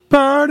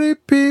Party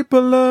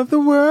people of the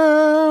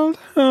world.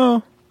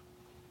 Oh.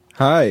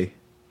 Hi.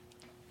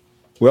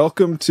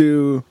 Welcome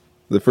to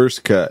The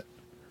First Cut.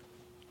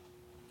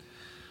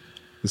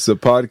 This is a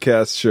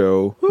podcast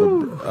show,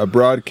 a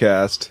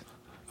broadcast.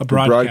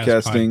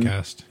 Broadcasting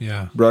podcast,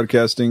 yeah.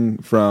 Broadcasting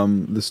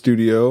from the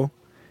studio.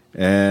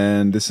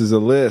 And this is a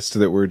list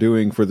that we're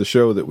doing for the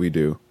show that we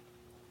do.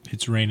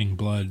 It's raining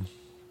blood.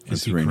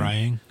 It's he raining.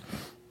 Crying?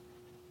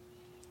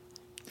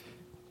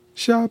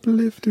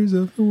 Shoplifters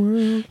of the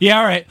world. Yeah,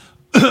 all right.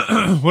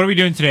 What are we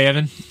doing today,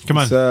 Evan? Come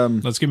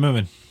on. Let's get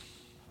moving.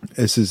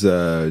 This is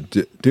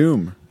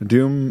Doom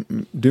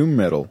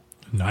metal.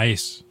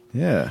 Nice.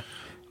 Yeah.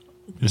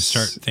 I'm going to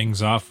start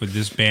things off with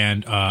this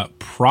band,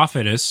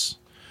 Prophetess,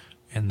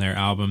 and their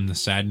album, The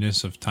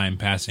Sadness of Time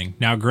Passing.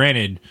 Now,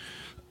 granted,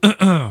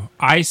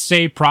 I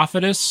say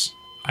Prophetess.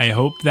 I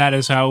hope that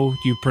is how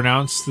you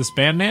pronounce this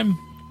band name.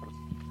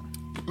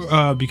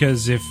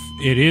 Because if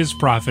it is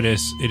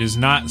Prophetess, it is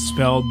not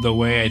spelled the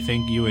way I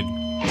think you would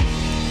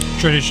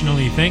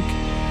traditionally think.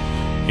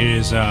 It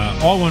is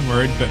all one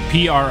word, but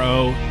Profetus,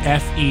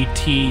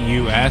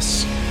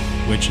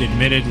 which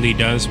admittedly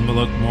does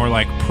look more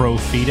like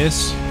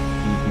Prophetess.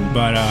 Mm-hmm.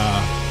 But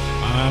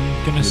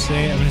I'm gonna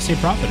say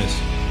Prophetess,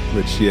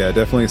 which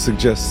definitely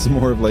suggests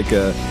more of like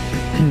a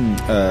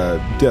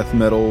death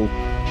metal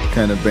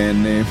kind of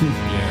band name.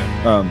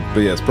 Yeah.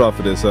 But yes,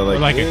 Prophetess. I like.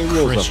 Or like a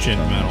Christian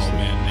metal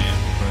band name.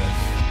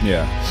 But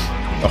yeah.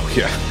 Oh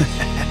yeah.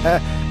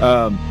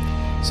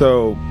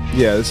 So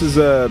yeah, this is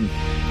a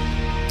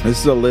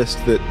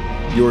list that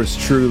yours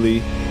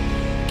truly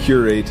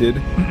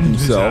curated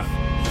himself.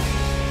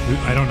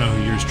 I don't know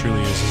who yours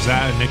truly is. Is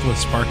that a Nicholas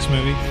Sparks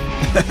movie?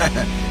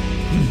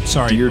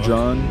 Sorry, Dear book.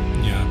 John.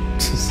 Yeah.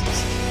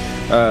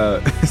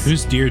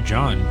 Who's Dear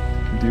John?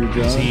 Dear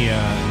John.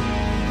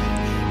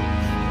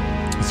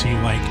 Is he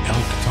like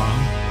Elk Tom?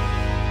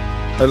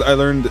 I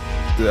learned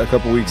a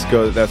couple weeks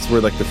ago that that's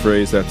where like the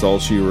phrase "that's all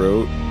she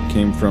wrote"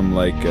 came from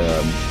like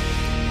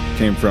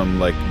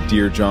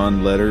Dear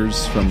John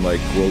letters from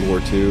like World War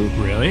II.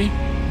 Really?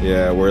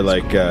 Yeah, where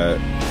like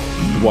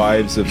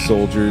wives of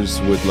soldiers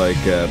would they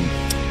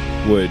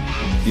would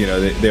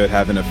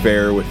have an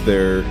affair with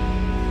their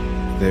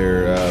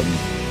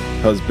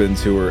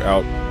husbands who were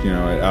out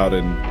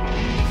in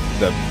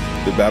the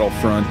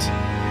battlefront,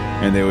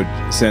 and they would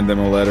send them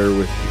a letter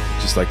with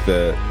just like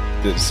that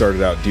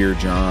started out Dear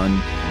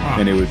John,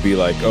 and it would be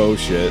like, oh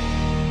shit,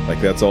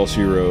 like that's all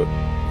she wrote,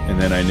 and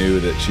then I knew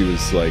that she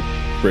was like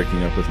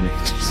breaking up with me.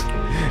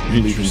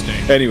 Interesting.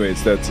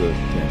 Anyways, that's a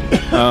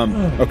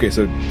tangent. Okay,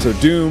 so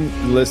Doom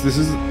list. This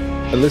is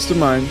a list of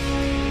mine.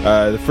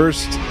 The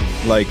first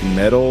like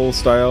metal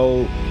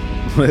style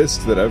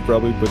list that I've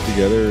probably put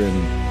together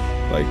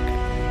in like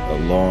a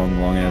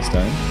long ass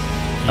time.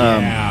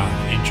 Yeah,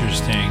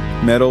 interesting.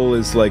 Metal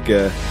is like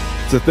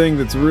it's a thing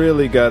that's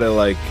really gotta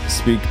like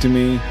speak to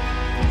me.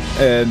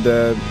 And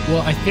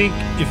well, I think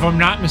if I'm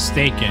not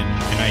mistaken,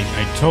 and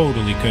I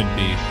totally could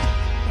be.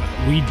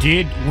 We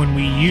did when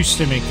we used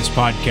to make this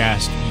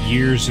podcast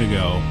years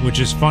ago, which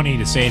is funny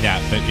to say that,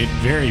 but it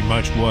very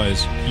much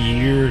was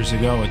years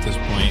ago at this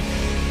point.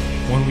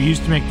 When we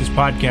used to make this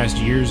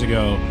podcast years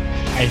ago,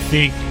 I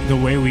think the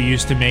way we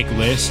used to make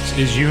lists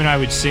is you and I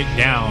would sit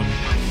down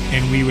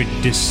and we would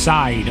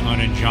decide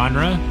on a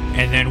genre,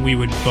 and then we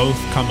would both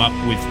come up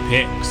with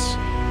picks.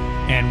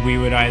 And we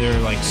would either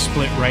like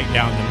split right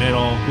down the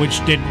middle, which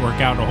didn't work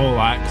out a whole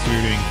lot because we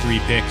were doing 3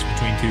 picks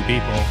between 2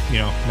 people,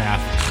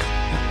 math.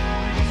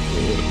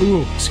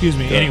 Ooh, excuse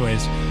me. Yeah.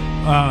 Anyways,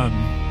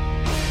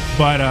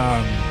 but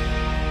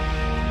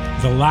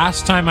the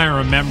last time I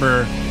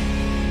remember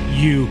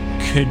you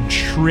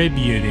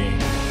contributing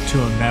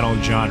to a metal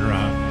genre,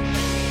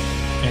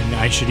 and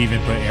I should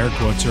even put air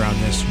quotes around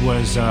this,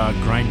 was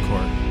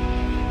grindcore.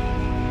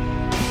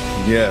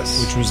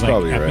 yes, which was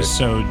like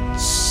episode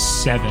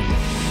 7.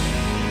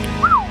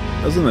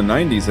 That was in the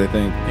 90s, I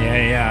think.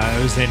 Yeah,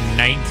 it was in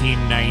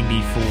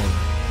 1994.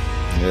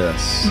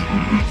 Yes,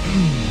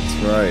 that's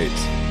right.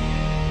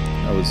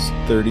 I was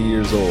 30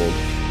 years old.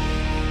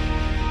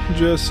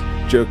 Just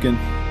joking.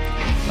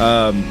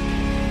 Yeah,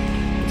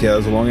 that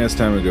was a long ass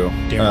time ago.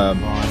 Darren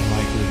Vaughn,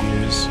 like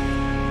reviews.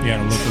 You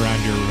gotta look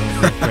around your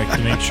room real quick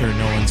to make sure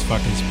no one's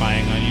fucking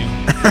spying on you.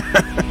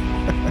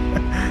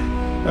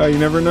 You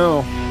never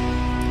know.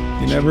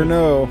 You never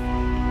know.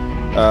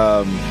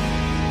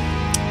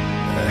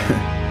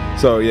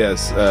 So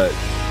yes,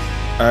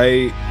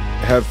 I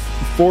have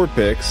 4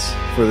 picks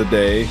for the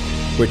day,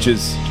 which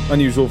is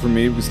unusual for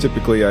me because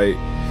typically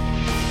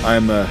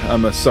I'm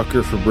a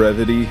sucker for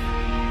brevity,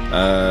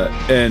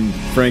 and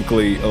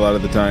frankly, a lot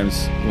of the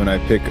times when I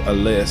pick a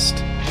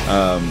list,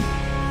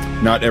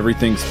 not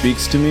everything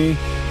speaks to me,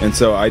 and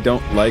so I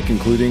don't like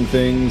including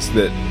things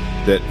that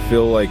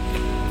feel like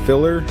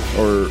filler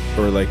or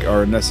like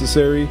are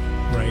necessary,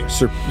 right?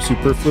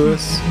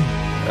 Superfluous.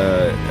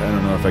 I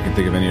don't know if I can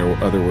think of any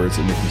other words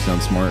that make me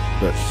sound smart,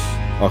 but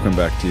I'll come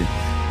back to you.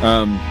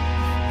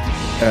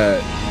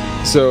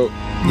 So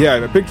yeah,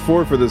 I picked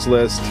 4 for this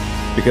list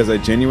because I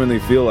genuinely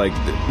feel like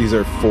these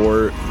are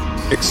 4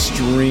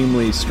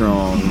 extremely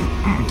strong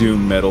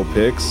doom metal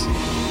picks.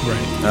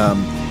 Right.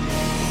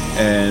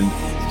 And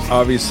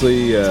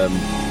obviously, I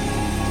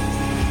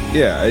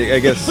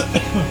guess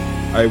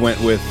I went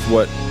with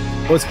what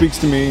speaks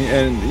to me,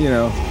 and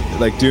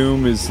like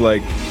Doom is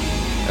like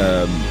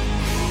a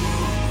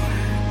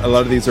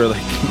lot of these are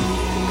like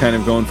kind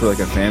of going for like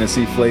a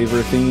fantasy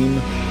flavor theme,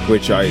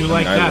 which I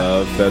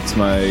love. That's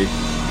my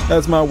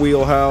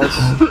wheelhouse.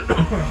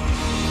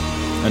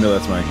 I know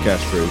that's my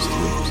catchphrase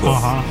too. So.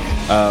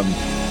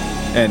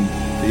 And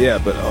yeah,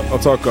 but I'll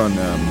talk on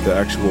the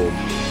actual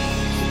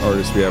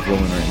artist we have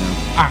rolling right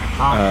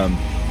now.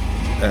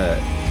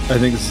 I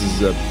think this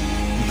is a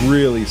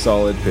really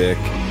solid pick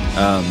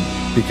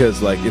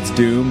because like it's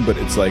Doom, but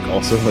it's like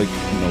also like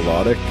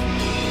melodic,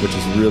 which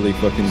is really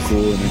fucking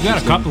cool. And you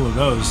got a couple of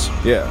those.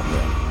 Yeah.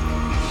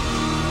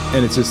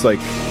 And it's just like,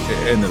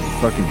 and the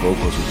fucking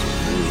vocals are just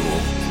really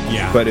cool.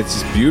 Yeah. But it's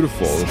just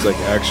beautiful. It's like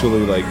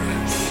actually like,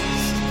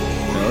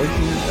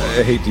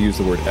 I hate to use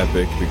the word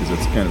epic because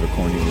it's kind of a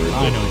corny word.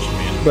 I know what you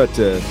mean. But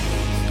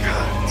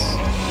God,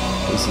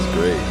 this is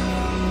great.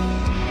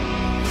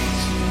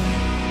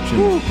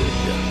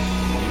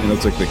 It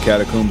looks like the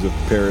catacombs of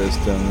Paris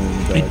down there in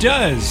the back. It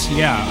does,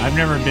 yeah. I've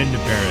never been to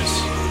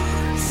Paris.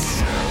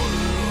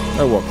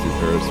 I walked through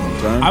Paris one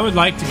time. I would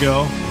like to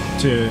go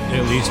to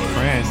at least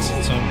France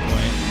at some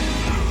point.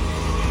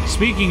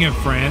 Speaking of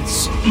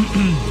France,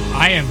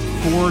 I am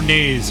 4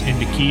 days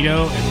into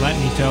keto, and let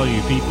me tell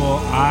you, people,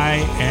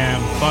 I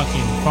am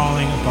fucking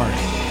falling apart.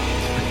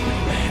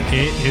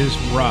 It is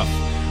rough.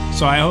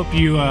 So I hope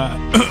you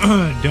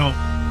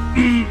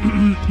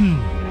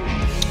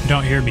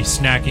don't hear me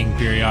snacking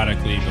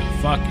periodically, but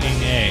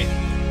fucking A.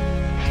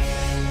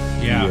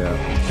 Yeah.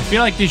 I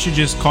feel like they should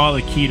just call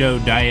a keto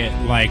diet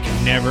like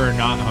never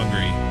not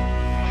hungry.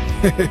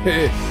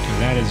 Because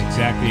that is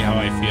exactly how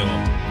I feel.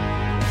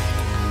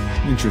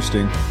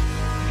 Interesting.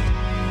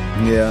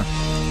 Yeah.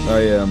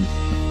 I'm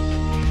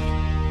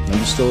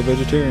just still a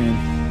vegetarian.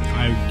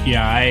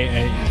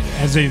 I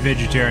as a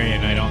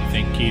vegetarian, I don't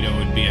think keto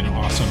would be an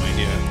awesome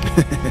idea.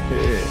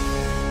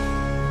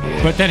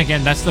 But then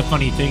again, that's the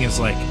funny thing is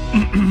like,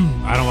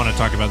 I don't want to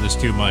talk about this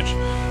too much,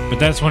 but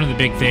that's one of the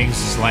big things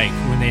is like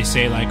when they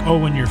say like, oh,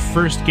 when you're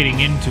first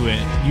getting into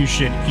it, you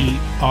should eat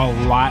a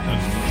lot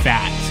of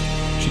fat.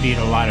 You should eat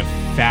a lot of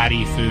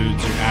fatty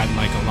foods or add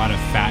like a lot of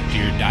fat to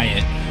your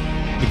diet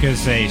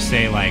because they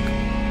say like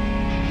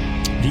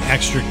the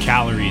extra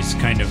calories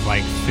kind of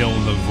like fill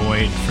the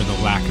void for the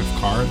lack of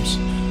carbs,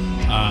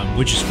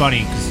 which is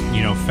funny because,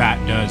 fat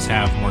does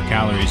have more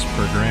calories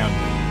per gram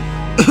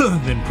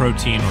than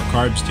protein or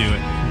carbs do it,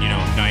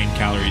 9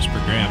 calories per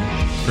gram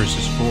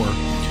versus 4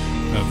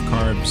 of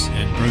carbs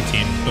and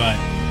protein, but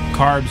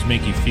carbs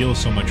make you feel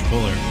so much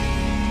fuller,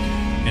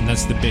 and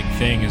that's the big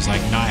thing is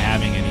like not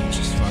having any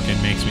just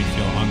fucking makes me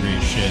feel hungry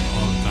as shit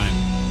all the time.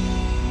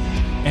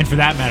 And for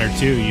that matter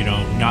too,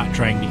 not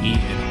trying to eat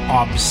an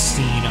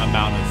obscene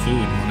amount of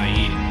food when I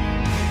eat.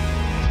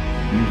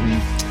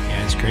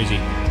 Yeah, it's crazy.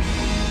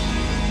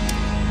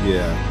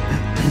 Yeah,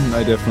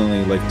 I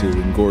definitely like to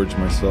engorge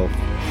myself.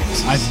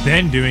 I've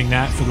been doing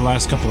that for the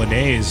last couple of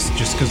days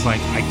just because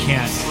like I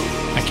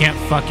can't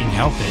fucking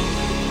help it.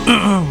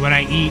 When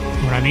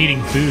I'm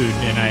eating food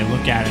and I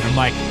look at it, I'm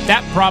like,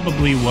 that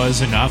probably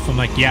was enough. I'm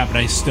like, yeah, but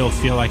I still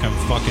feel like I'm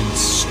fucking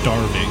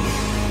starving.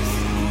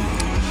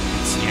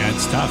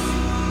 It's tough.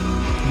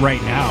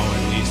 Right now,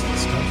 at least,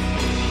 it's tough.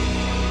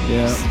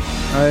 Yeah,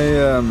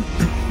 I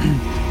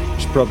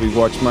should probably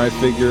watch my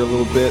figure a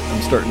little bit.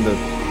 I'm starting to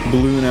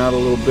balloon out a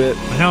little bit.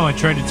 I know, I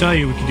tried to tell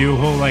you we could do a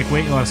whole like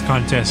weight loss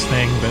contest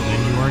thing, but then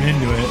you weren't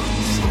into it.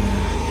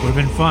 Would have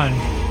been fun.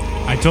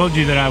 I told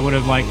you that I would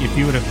have like, if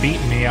you would have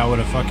beaten me, I would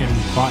have fucking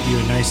bought you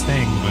a nice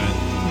thing, but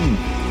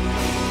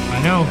I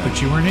know, but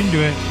you weren't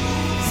into it.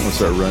 I'll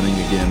start running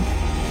again.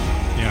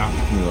 Yeah.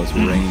 It's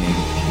raining.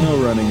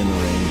 No running in the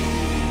rain.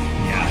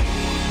 Yeah.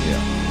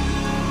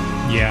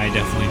 Yeah, I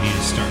definitely need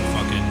to start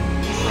fucking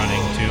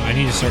running too. I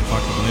need to start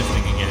fucking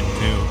lifting again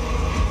too.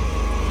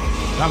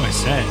 Got my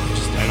set,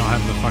 I don't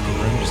have the fucking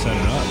room to set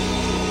it up.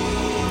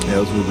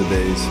 Yeah, those were the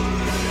days.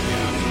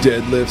 Yeah.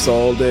 Deadlifts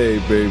all day,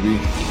 baby.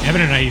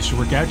 Evan and I used to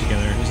work out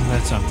together. Isn't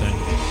that something?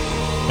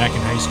 Back in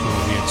high school,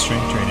 we had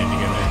strength training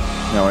together.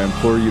 Now I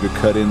implore you to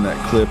cut in that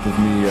clip of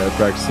me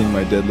practicing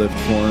my deadlift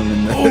form.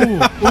 And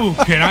ooh,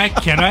 can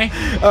I?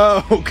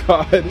 Oh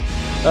God.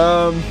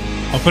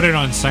 I'll put it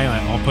on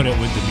silent. I'll put it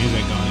with the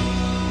music on.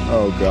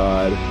 Oh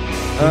God.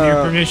 With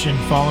your permission,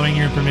 following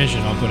your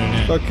permission, I'll put it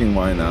in. Fucking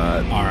why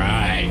not? All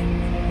right.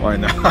 Why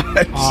not?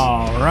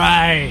 All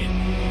right.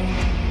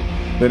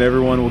 Then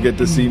everyone will get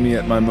to see me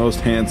at my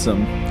most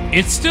handsome.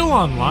 It's still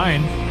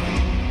online.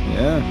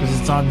 Yeah. Because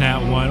it's on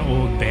that one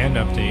old band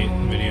update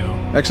video.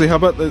 Actually, how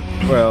about the?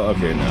 Well,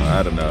 okay, no,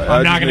 I don't know.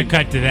 I'm not gonna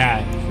cut to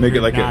that. Make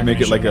it like a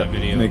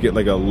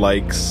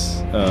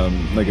likes,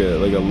 like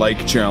a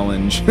like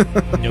challenge.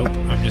 Nope.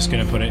 I'm just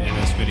gonna put it in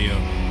this video.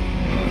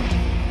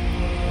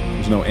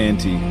 There's no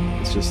ante.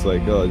 It's just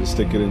like, oh, just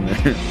stick it in there.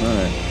 All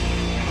right.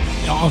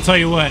 I'll tell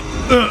you what.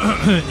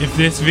 If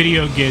this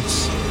video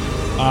gets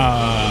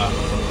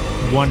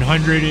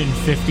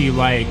 150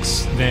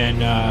 likes,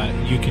 then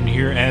you can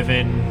hear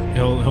Evan.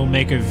 He'll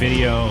make a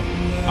video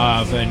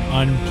of an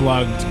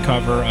unplugged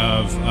cover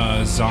of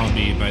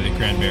Zombie by the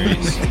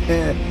Cranberries.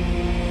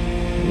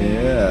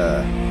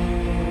 Yeah,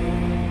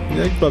 I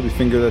could probably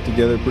finger that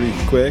together pretty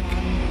quick.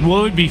 Well,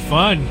 it would be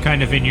fun,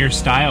 kind of in your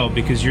style,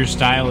 because your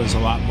style is a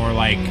lot more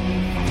like...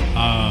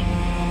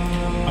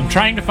 I'm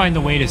trying to find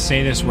the way to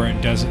say this where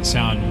it doesn't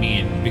sound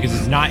mean, because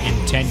it's not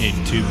intended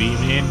to be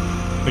mean,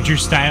 but your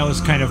style is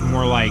kind of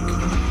more like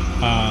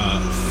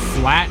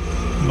flat,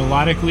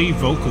 melodically,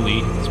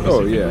 vocally,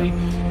 specifically. Oh, yeah.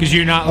 Because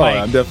you're not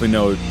I'm definitely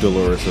no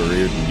Dolores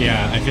O'Riordan.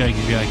 Yeah, I feel like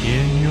you'd be like,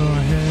 in your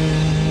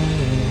head,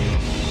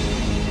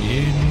 in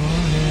your head.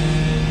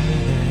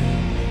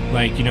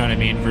 Like, you know what I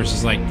mean?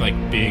 Versus like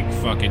big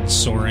fucking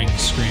soaring,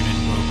 screaming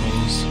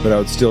vocals. But I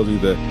would still do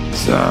the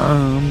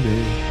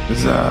zombie.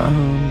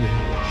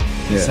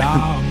 Yeah.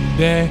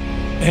 Zombie.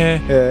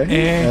 Yeah.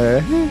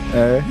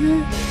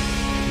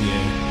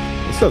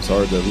 This stuff's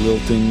hard, that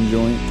lilting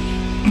joint.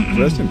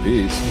 Rest in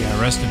peace. Yeah,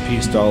 rest in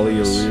peace, Dolly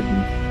Dolores.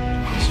 O'Riordan.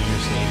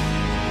 Seriously.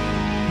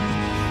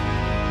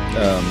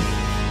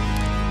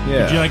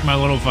 Yeah. Did you like my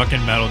little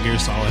fucking Metal Gear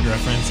Solid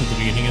reference at the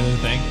beginning of the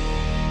thing?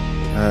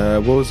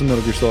 What was the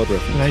Metal Gear Solid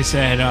reference?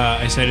 And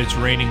I said it's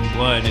raining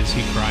blood. Is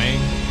he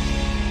crying?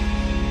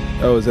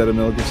 Oh, is that a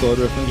Metal Gear Solid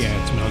reference?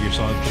 Yeah, it's Metal Gear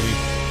Solid 3.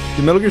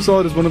 The Metal Gear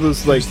Solid is one of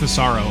those, like... There's the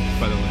sorrow,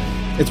 by the way.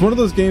 It's one of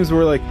those games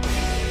where, like...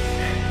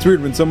 It's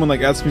weird when someone,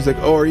 like, asks me, he's like,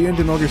 oh, are you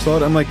into Metal Gear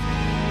Solid? I'm like,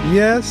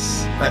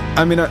 yes.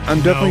 I'm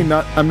definitely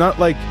not... I'm not,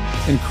 like,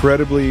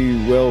 incredibly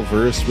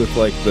well-versed with,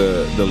 like,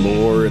 the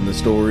lore and the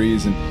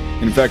stories, and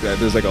in fact,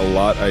 there's, like, a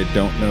lot I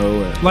don't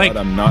know and like, a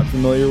lot I'm not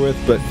familiar with,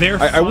 but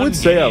I would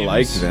say games. I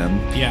liked them.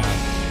 Yeah.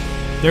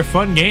 They're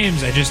fun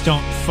games, I just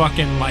don't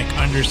fucking, like,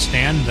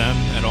 understand them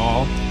at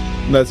all.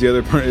 And that's the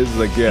other part, is,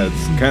 like, yeah,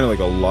 it's kind of, like,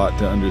 a lot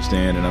to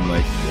understand, and I'm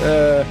like,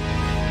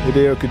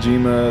 Hideo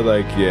Kojima,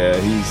 like, yeah,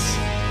 he's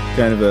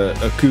kind of a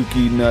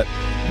kooky nut,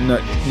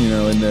 you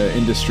know, in the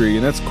industry,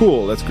 and that's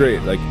cool, that's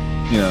great. Like,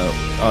 you know,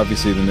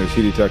 obviously then there's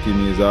Hidetaka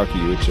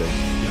Miyazaki, which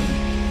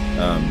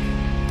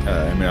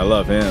I mean, I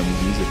love him.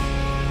 He's a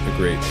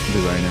great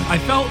designer. I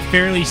felt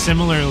fairly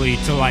similarly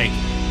to, like,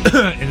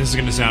 and this is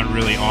going to sound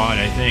really odd,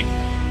 I think,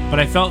 but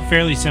I felt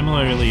fairly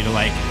similarly to,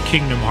 like,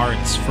 Kingdom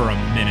Hearts for a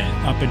minute,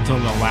 up until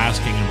the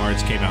last Kingdom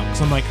Hearts came out.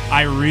 Because I'm like,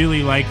 I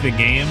really like the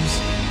games,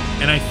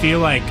 and I feel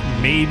like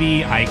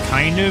maybe I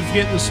kind of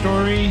get the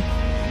story,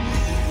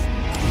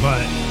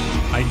 but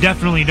I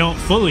definitely don't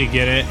fully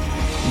get it.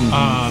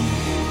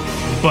 Mm-hmm.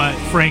 But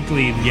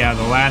frankly, yeah,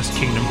 the last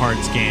Kingdom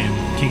Hearts game,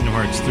 Kingdom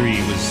Hearts 3,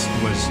 was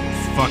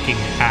fucking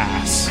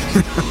ass.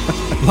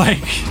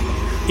 Like,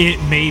 it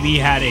maybe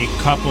had a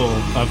couple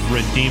of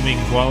redeeming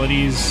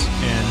qualities,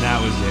 and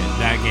that was it.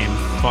 That game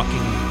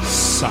fucking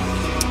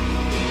sucked.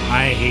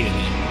 I hated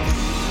it.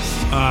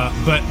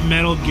 But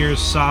Metal Gear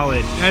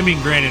Solid, I mean,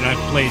 granted, I've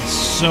played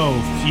so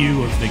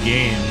few of the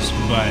games,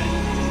 but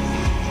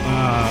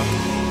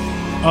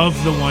of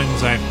the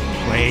ones I've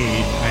played,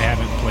 I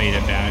haven't played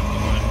a bad one.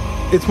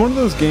 It's one of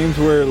those games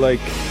where, like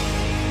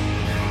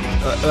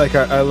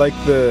I like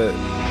the...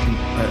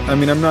 I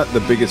mean, I'm not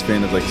the biggest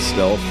fan of, like,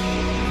 stealth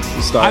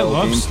style gameplay. I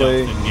love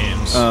stealth in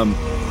games.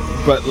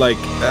 But, like,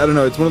 I don't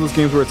know, it's one of those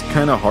games where it's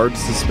kind of hard to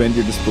suspend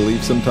your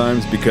disbelief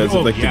sometimes because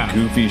of, like, the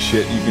goofy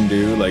shit you can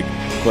do. Like,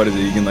 what is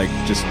it? You can, like,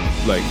 just,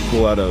 like,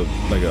 pull out a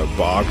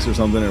box or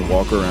something and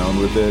walk around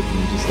with it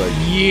and just, like...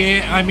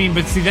 Yeah, I mean,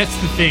 but see, that's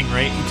the thing,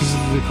 right? Because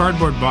of the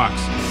cardboard box,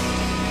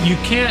 you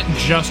can't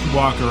just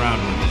walk around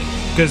with it.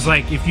 Because,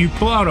 like, if you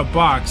pull out a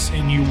box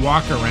and you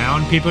walk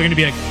around, people are going to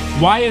be like,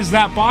 why is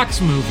that box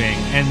moving?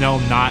 And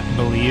they'll not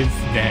believe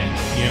that,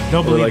 you know,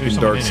 they'll believe like in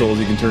Dark Souls,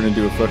 you can turn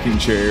into a fucking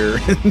chair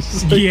and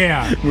just,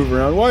 like, move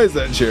around. Why is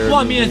that chair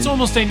Well, moving? I mean, it's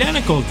almost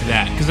identical to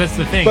that, because that's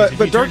the thing.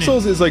 But Dark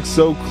Souls is, like,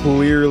 so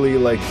clearly,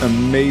 like,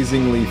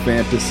 amazingly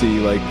fantasy,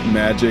 like,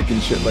 magic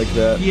and shit like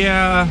that.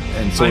 Yeah.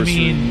 And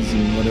sorceries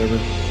and whatever.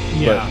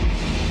 Yeah. But,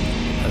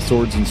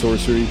 swords and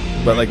sorcery,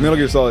 but like Metal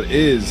Gear Solid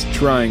is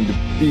trying to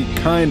be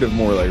kind of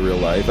more like real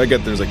life. I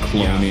get there's like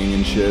cloning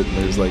and shit. And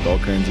there's like all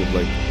kinds of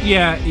like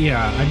yeah.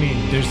 I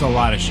mean, there's a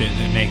lot of shit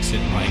that makes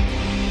it like,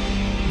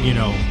 you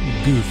know,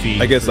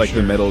 goofy. I guess like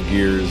the Metal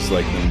Gears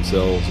like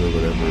themselves or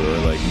whatever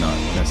are like not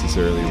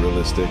necessarily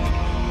realistic.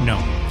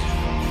 No.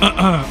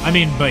 I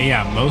mean, but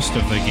yeah, most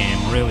of the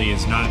game really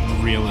is not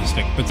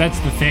realistic. But that's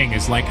the thing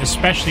is like,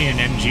 especially in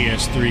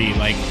MGS3,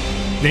 like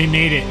they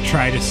made it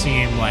try to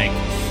seem like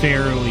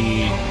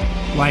fairly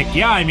like,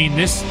 yeah, I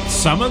mean,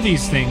 some of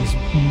these things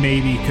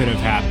maybe could have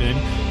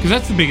happened, because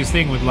that's the biggest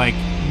thing with like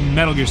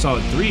Metal Gear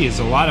Solid 3 is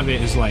a lot of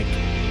it is like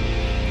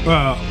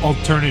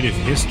alternative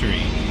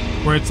history,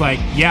 where it's like,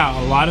 yeah,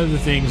 a lot of the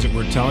things that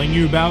we're telling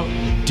you about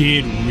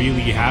did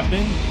really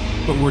happen,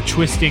 but we're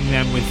twisting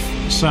them with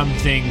some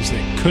things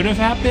that could have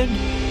happened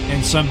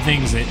and some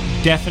things that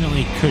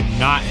definitely could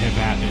not have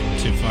happened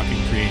to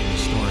fucking create the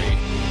story.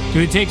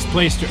 Because it takes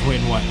place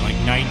in what, like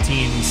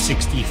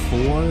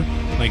 1964?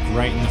 Like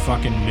right in the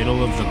fucking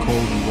middle of the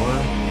Cold War,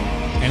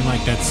 and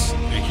like that's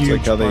a huge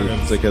it's like how part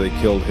it's like how they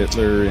killed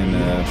Hitler in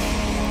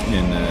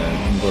in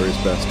Inglourious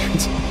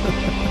Bastards.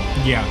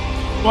 Yeah.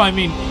 Well, I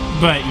mean,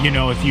 but, you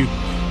know, if you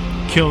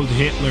killed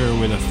Hitler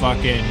with a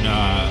fucking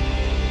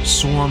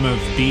swarm of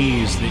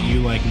bees that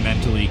you, like,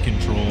 mentally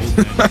controlled,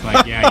 then it's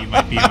like, yeah, you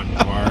might be on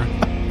par.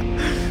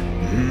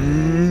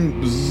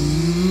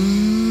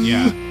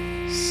 Yeah.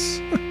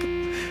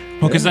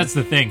 Well, because that's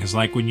the thing, is,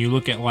 like, when you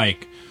look at,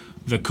 like,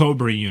 the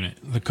Cobra unit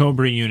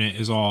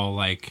is all,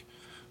 like,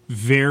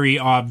 very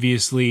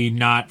obviously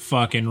not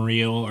fucking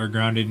real or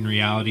grounded in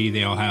reality.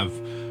 They all have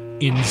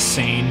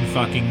insane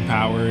fucking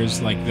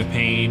powers, like the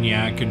Pain,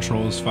 it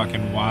controls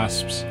fucking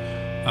wasps.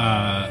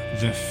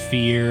 The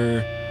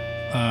Fear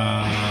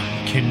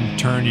can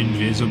turn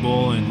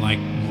invisible and like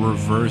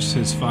reverse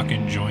his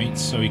fucking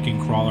joints so he can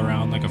crawl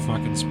around like a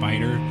fucking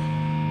spider.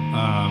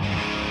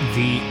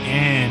 The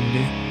End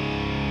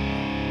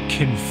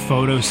can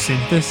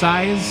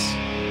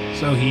photosynthesize,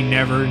 so he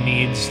never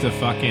needs to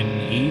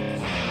fucking eat.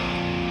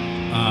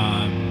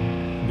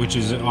 Which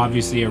is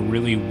obviously a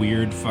really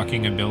weird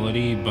fucking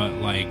ability, but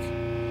like,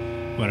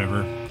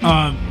 whatever.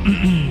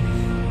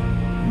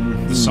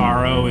 The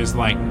Sorrow is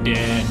like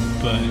dead,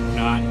 but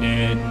not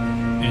dead.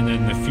 And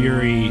then the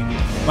Fury,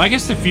 well, I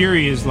guess the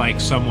Fury is like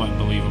somewhat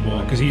believable,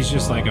 because he's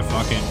just like a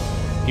fucking,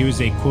 he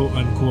was a quote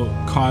unquote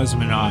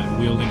cosmonaut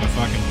wielding a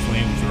fucking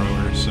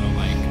flamethrower, so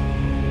like,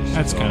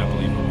 that's kind of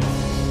believable.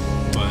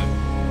 But,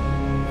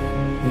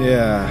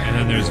 yeah. And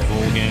then there's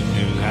Volgin,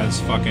 who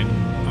has fucking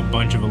a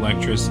bunch of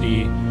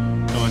electricity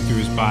going through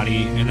his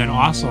body, and then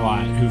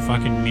Ocelot, who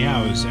fucking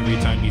meows every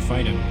time you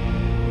fight him.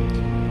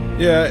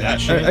 Yeah,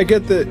 I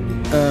get that,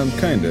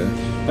 kinda.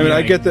 I mean,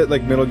 I get that,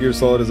 like, Metal Gear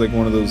Solid is, like,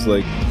 one of those,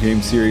 like,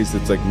 game series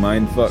that's, like,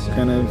 mindfuck,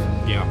 kind of.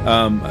 Yeah.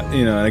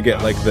 You know, and I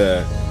get, like,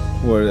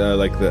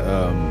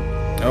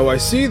 oh, I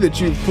see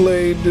that you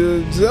played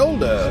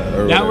Zelda,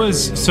 or that whatever.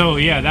 was, so,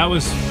 yeah, that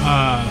was,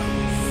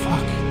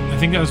 fuck. I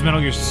think that was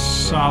Metal Gear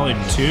Solid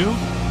 2.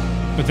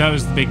 But that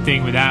was the big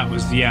thing with that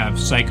was,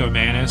 Psycho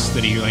Mantis,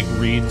 that he, like,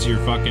 reads your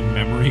fucking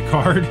memory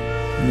card.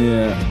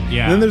 Yeah.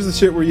 Yeah. And then there's the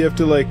shit where you have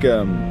to, like,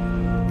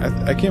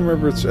 I can't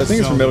remember, I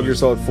think it's from Metal Gear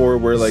Solid 4,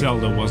 where, like...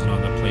 Zelda wasn't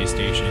on the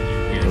PlayStation,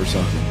 you're weird. Or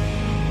something.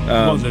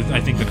 I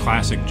think the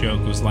classic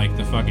joke was, like,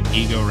 the fucking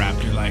Ego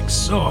Raptor, like,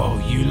 so,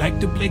 you like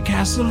to play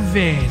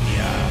Castlevania?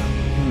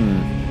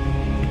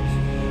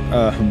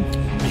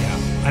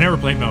 Yeah. I never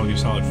played Metal Gear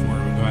Solid 4, but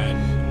go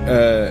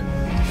ahead.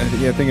 I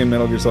think in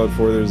Metal Gear Solid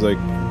 4, there's, like,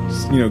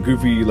 you know,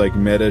 goofy, like,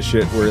 meta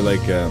shit where, like,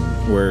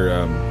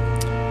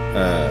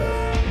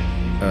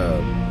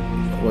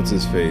 what's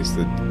his face?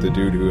 The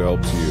dude who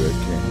helps you. I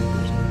can't remember.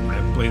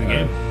 Play the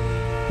game.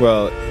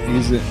 Well,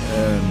 he's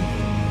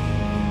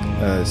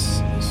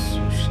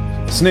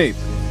Snape.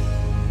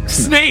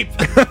 Snape!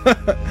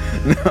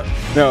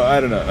 No,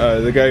 I don't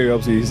know. The guy who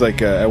helps you, he's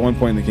like, at one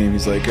point in the game,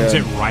 he's like... Is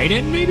it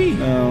Raiden, maybe?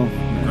 No.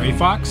 Gray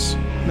Fox?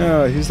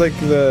 No, he's like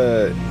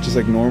just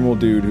like normal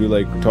dude who,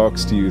 like,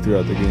 talks to you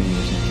throughout the game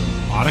or something.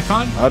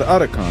 Otacon?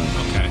 Otacon.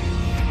 Okay.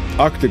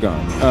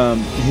 Octagon.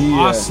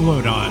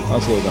 Oslodon.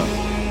 Oslodon.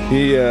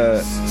 He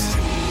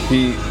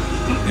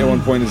at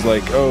one point is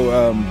like,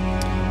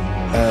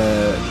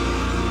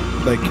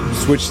 like,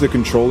 switch the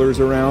controllers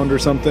around or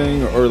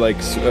something, or like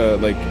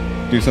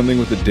do something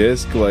with the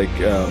disc, like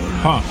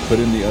put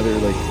in the other,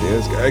 like,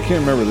 disc. I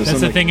can't remember.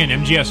 That's the thing in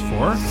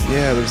MGS4?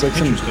 Yeah, there's like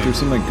some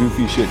like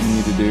goofy shit you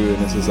need to do,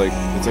 and it's just like,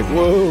 it's like,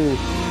 whoa.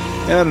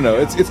 I don't know.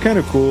 It's kind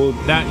of cool.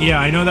 That,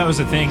 yeah, I know that was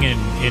a thing in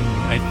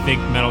I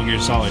think Metal Gear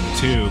Solid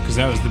 2, because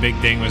that was the big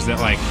thing, was that,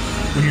 like,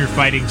 when you're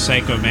fighting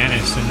Psycho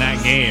Mantis in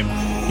that game,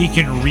 he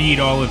can read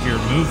all of your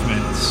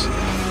movements,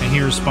 and he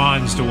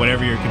responds to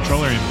whatever your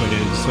controller input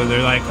is. So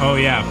they're like, oh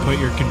yeah, put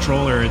your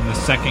controller in the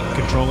second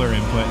controller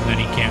input, and then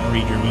he can't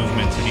read your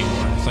movements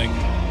anymore. It's like,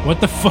 what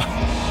the fuck?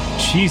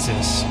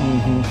 Jesus.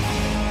 Mm-hmm.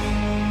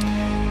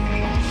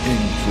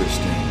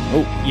 Interesting.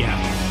 Oh. Yeah.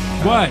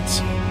 What?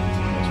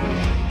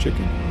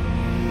 Chicken.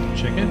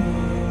 Chicken?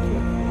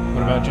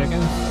 What about chicken?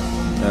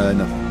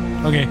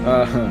 Nothing. Okay.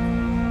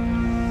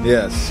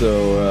 Yeah,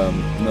 so,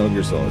 Metal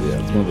Gear Solid,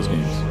 yeah, it's one of those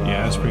games.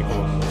 Yeah, that's pretty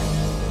cool.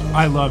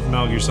 I love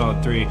Metal Gear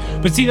Solid 3.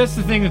 But see, that's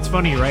the thing that's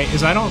funny, right?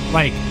 Is I don't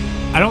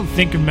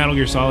think of Metal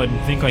Gear Solid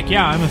and think, like,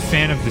 yeah, I'm a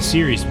fan of the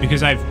series,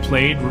 because I've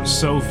played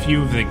so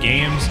few of the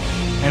games,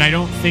 and I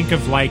don't think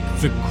of, like,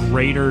 the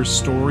greater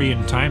story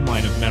and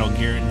timeline of Metal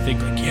Gear and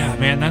think, like, yeah,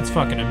 man, that's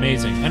fucking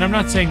amazing. And I'm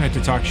not saying that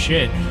to talk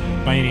shit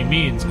by any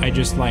means. I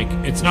just, like,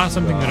 it's not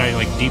something that I,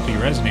 like, deeply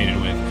resonated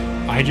with.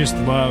 I just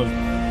love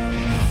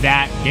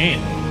that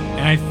game.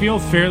 And I feel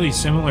fairly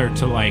similar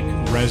to, like,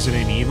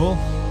 Resident Evil.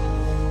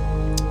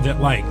 That,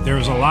 like, there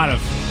was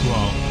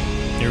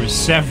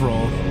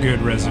several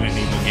good Resident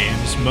Evil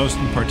games. Most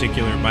in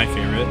particular, my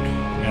favorite,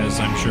 as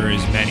I'm sure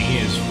as many,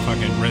 is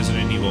fucking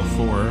Resident Evil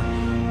 4.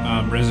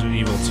 Resident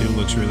Evil 2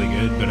 looks really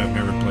good, but I've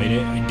never played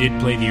it. I did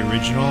play the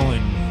original,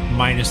 and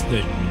minus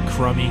the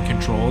crummy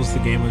controls, the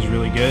game was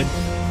really good.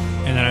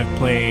 And then I've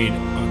played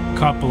a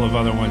couple of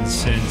other ones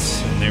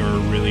since, and they were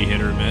really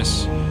hit or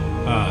miss.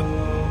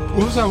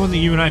 What was that one that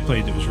you and I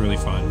played that was really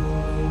fun?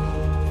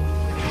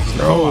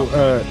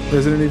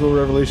 Resident Evil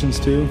Revelations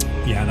 2?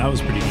 Yeah, that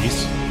was pretty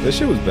decent. That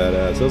shit was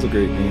badass. That was a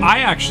great game. I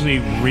actually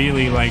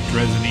really liked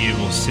Resident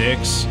Evil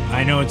 6.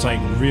 I know it's like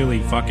really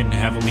fucking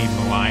heavily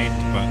maligned,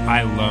 but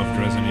I loved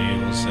Resident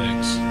Evil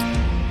 6.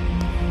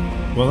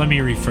 Well, let me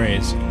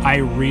rephrase. I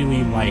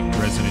really liked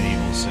Resident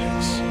Evil 6.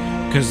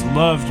 Because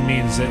loved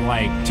means that,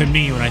 like, to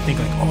me, when I think,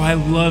 like, oh, I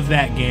love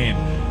that game,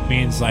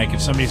 means, like, if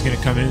somebody's going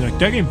to come in and like,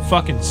 that game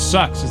fucking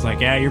sucks, it's like,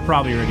 yeah, you're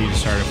probably ready to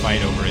start a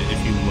fight over it if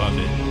you love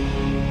it.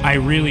 I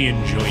really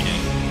enjoyed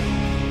it.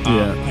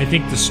 I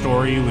think the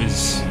story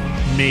was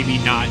maybe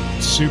not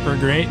super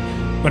great,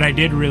 but I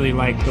did really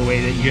like the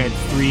way that you had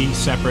 3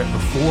 separate, or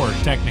 4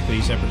 technically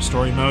separate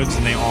story modes,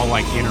 and they all,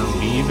 like,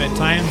 interweave at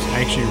times.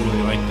 I actually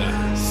really liked that.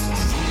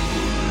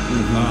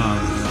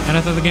 And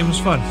I thought the game was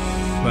fun.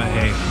 But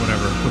hey,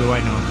 whatever. What do I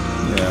know?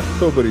 Yeah,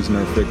 nobody's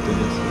nerf victim.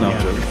 No, I'm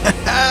joking.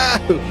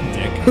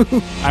 Dick.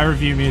 I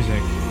review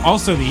music.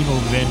 Also, the Evil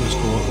Within was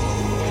cool.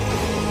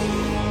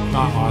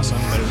 Not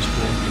awesome, but it was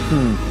cool.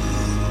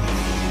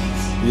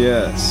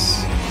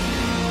 Yes.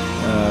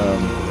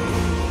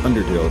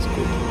 Undertale is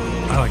cool.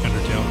 I like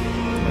Undertale.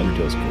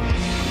 Undertale's cool.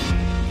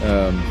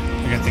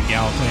 I got the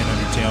gal playing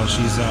Undertale.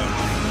 She's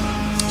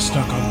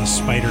stuck on the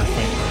spider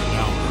fight right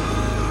now.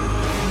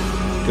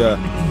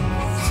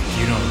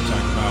 You know what I'm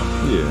talking about.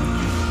 Yeah.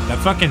 That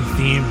fucking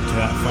theme to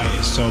that fight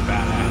is so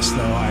badass,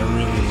 though. I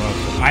really love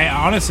it.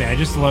 I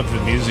just love the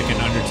music in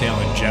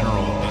Undertale in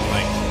general, but,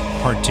 like,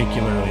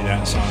 particularly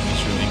that song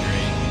is really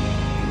great.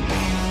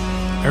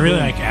 I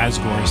really like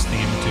Asgore's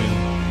theme, too.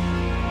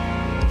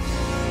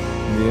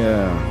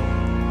 Yeah.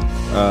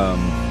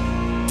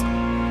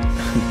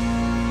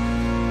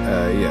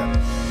 Yeah. I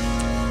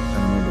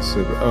don't know what to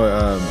say, but,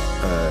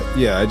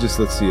 yeah, I just,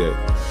 let's see it.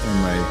 In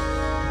my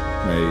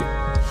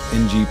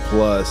NG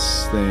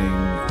Plus thing,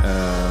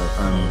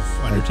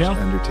 Undertale?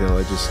 Undertale.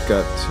 I just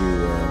got to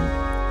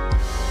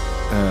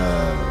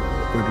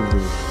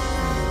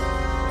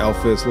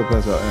Alphys,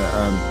 Lopez.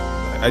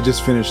 I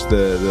just finished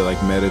the like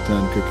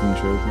Mettaton cooking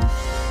show thing.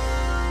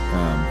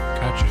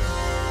 Gotcha.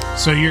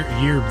 So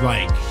you're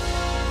like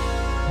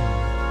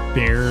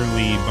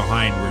barely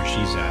behind where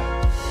she's at.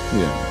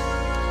 Yeah.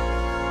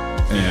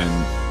 And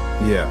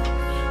yeah.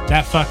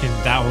 That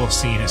whole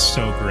scene is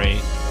so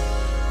great.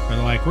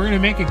 They're like, we're going to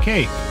make a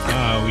cake.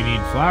 We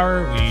need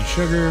flour, we need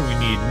sugar, we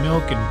need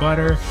milk and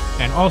butter.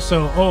 And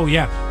also, oh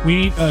yeah, we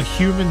need a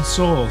human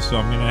soul, so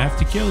I'm going to have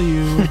to kill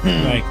you.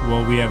 Like,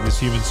 well, we have this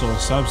human soul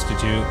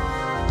substitute.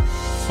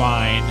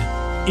 Fine.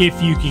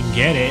 If you can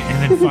get it.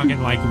 And then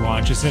fucking like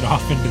launches it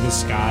off into the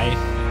sky.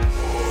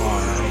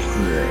 Alright.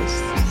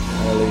 Yes.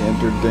 Highly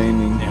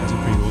entertaining. Yeah, it's a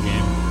pretty cool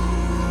game.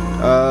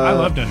 I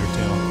loved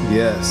Undertale.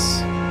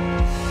 Yes.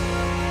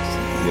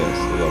 Yes,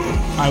 I love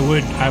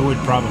it. I would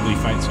probably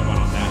fight someone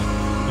on that.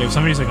 If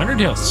somebody's like,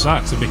 Undertale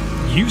sucks, I'd be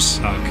like, you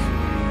suck.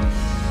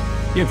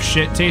 You have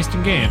shit taste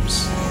in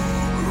games.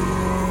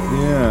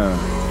 Yeah.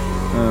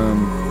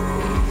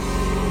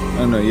 I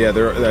don't know. Yeah,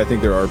 I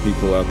think there are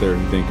people out there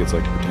who think it's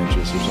like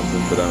pretentious or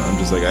something, but I'm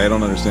just like, I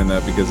don't understand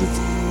that because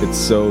it's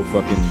so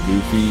fucking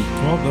goofy.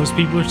 Well, those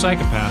people are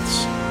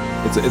psychopaths.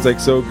 It's like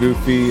so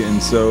goofy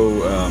and so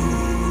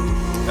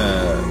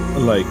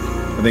like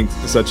I think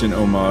such an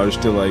homage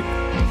to like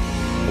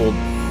old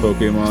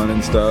Pokemon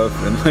and stuff,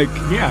 and like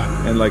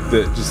and like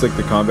the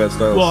combat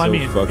style. Well, is so I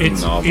mean, fucking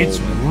novel. It's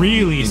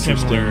really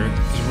similar.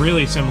 It's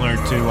really similar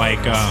to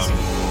like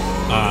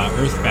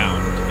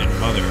Earthbound and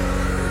Mother.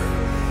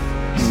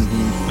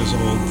 Those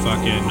old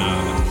fucking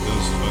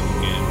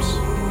games.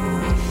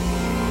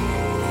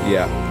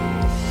 Yeah.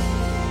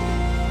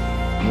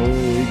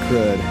 Holy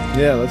crud!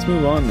 Yeah, let's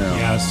move on now.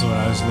 Yeah, that's what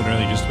I was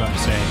literally just about to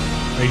say.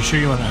 Are you sure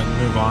you want to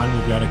move on?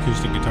 We've got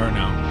acoustic guitar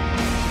now.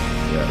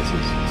 Yeah, this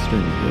is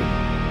extremely good.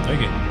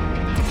 Take it.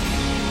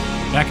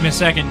 Back in a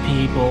second,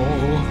 people.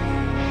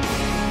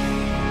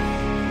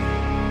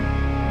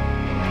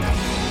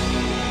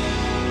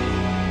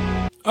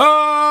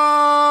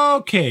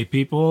 Okay,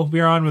 people. We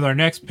are on with our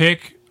next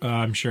pick.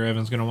 I'm sure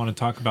Evan's going to want to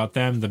talk about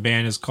them. The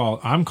band is called...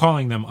 I'm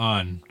calling them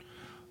Un.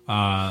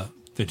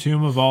 The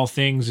Tomb of All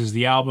Things is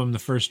the album. The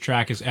first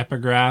track is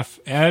Epigraph.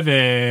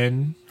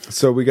 Evan.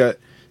 So we got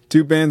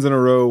 2 bands in a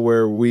row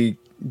where we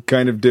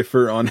kind of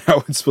differ on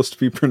how it's supposed to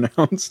be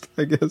pronounced,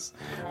 I guess,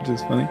 which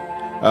is funny.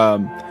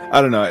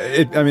 I don't know.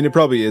 It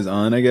probably is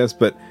Un, I guess,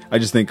 but I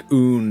just think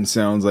Un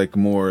sounds like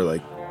more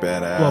like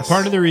badass. Well,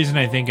 part of the reason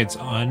I think it's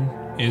Un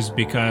is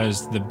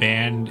because the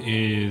band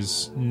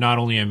is not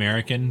only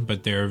American,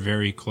 but they're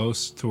very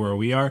close to where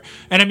we are.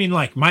 And I mean,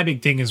 like, my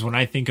big thing is when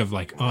I think of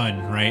like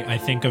Un, right? I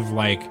think of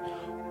like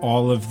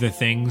all of the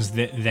things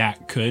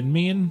that could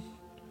mean.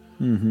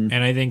 Mm-hmm.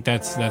 And I think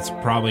that's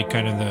probably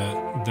kind of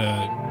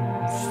the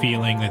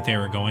feeling that they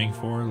were going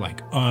for,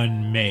 like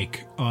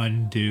unmake,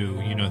 undo,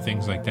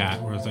 things like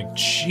that, where it's like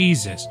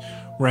Jesus.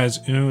 Whereas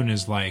Un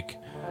is like,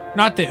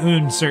 not that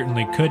Un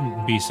certainly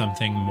couldn't be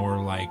something more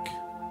like,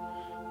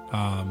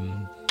 but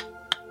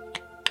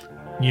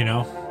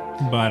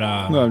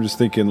no, I'm just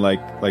thinking like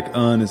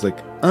Un is like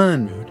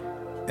Un,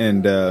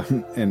 and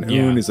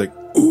Un is like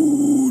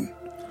Un.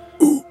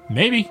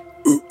 Maybe.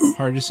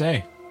 Hard to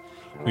say.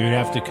 We would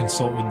have to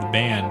consult with the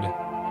band.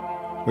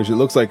 which it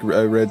looks like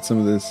I read some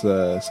of this,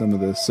 some of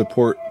the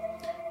support,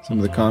 some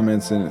of the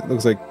comments, and it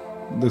looks like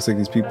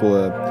these people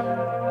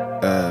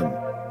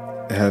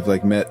have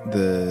like met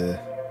the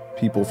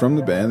people from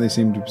the band. They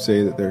seem to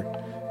say that they're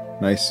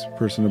nice,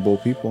 personable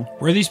people.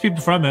 Where are these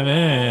people from,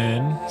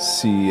 Evan?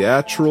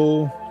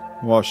 Seattle,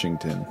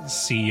 Washington.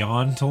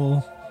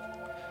 Seattle,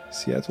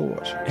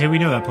 Washington. Hey, we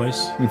know that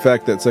place. In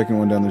fact, that second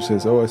one down there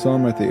says, "Oh, I saw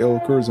him at the El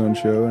Corazon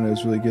show, and it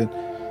was really good."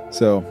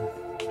 So,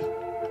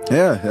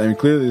 yeah, I mean,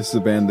 clearly this is a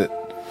band that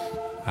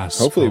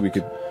hopefully we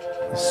could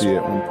see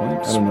at one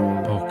point. I don't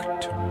know.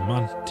 Spoke to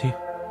Monty.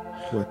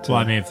 What, Well,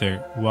 I mean,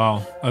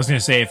 I was going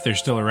to say if they're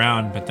still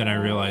around, but then I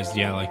realized,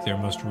 like their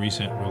most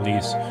recent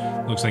release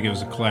looks like it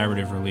was a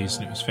collaborative release,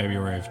 and it was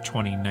February of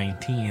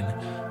 2019.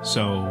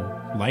 So,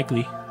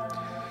 likely.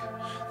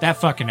 That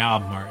fucking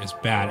album art is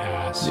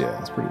badass. Yeah,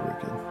 it's pretty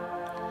wicked.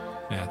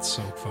 That's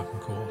so fucking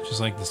cool. Just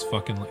like this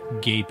fucking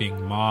like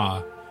gaping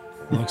maw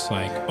looks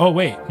like. Oh,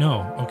 wait,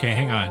 no. Okay,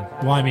 hang on.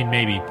 Well, I mean,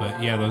 maybe, but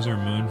yeah, those are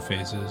moon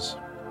phases.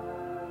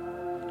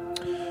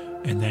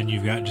 And then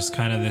you've got just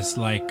kind of this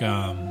like,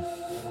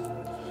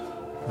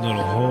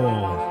 little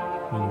hole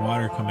with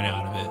water coming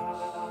out of it.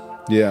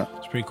 Yeah.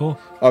 It's pretty cool.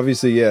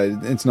 Obviously, yeah,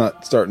 it's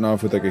not starting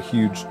off with like a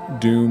huge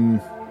doom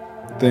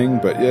thing,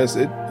 but yes,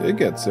 it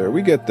gets there.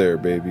 We get there,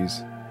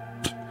 babies.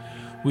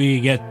 We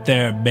get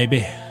there,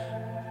 baby.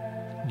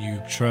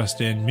 You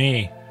trust in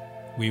me.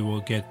 We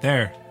will get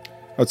there.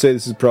 I'd say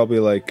this is probably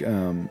like,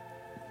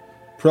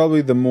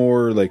 probably the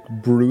more like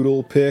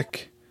brutal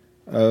pick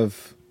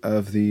of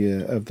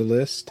the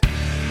list.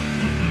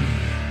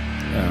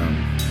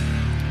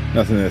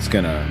 Nothing that's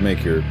gonna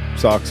make your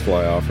socks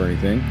fly off or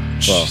anything.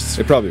 Well,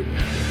 it probably will.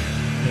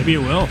 Maybe it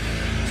will.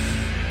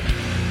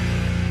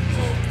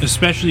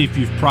 Especially if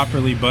you've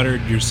properly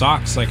buttered your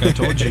socks like I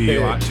told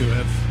you ought to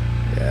have.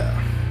 Yeah.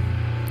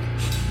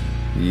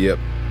 Yep.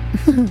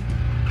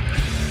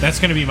 That's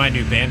going to be my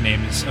new band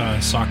name is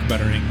Sock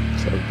Buttering.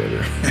 Sock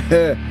butter.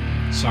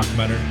 Sock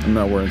Butter. I'm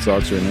not wearing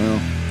socks right now.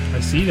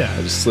 I see that.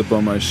 I just slip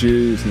on my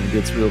shoes and it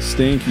gets real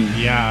stinky.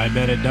 Yeah, I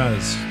bet it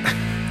does.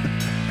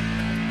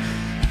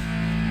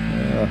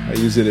 I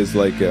use it as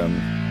like,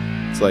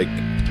 it's like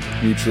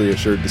mutually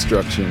assured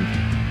destruction.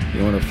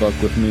 You want to fuck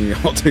with me?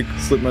 I'll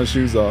slip my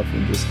shoes off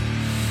and just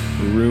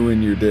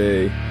ruin your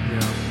day. Yeah.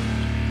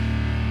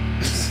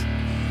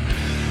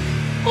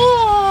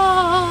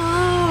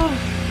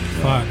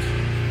 Fuck.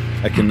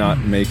 I cannot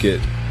make it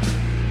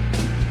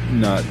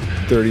not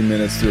 30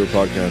 minutes through a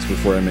podcast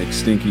before I make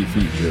stinky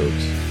feet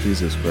jokes.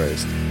 Jesus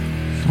Christ.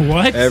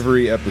 What?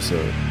 Every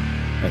episode,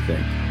 I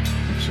think.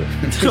 Sure.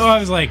 So I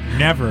was like,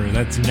 never.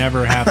 That's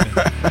never happened.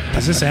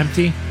 Is this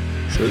empty?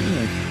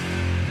 Certainly.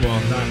 Well,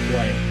 not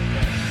quite.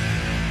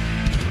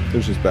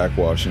 There's just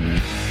backwash in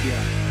there.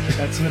 Yeah.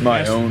 That's the My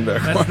best, own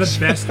backwash. That's the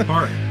best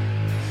part.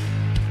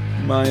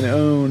 Mine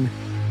own.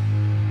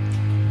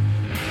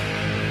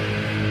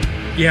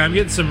 Yeah, I'm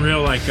getting some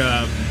real, like,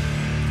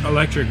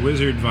 Electric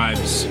Wizard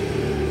vibes.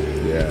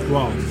 Yeah.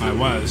 Well, I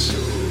was.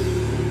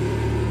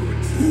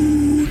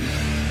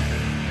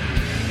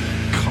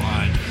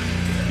 God.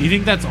 You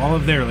think that's all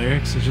of their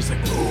lyrics? It's just like...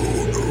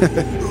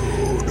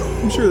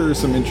 I'm sure there's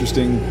some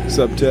interesting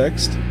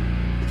subtext.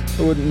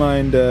 I wouldn't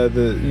mind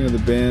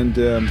the band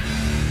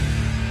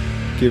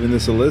giving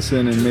this a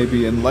listen and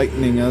maybe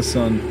enlightening us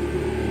on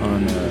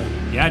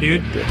yeah,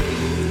 dude.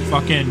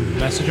 Fucking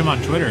message them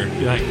on Twitter.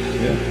 Be like,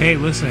 hey,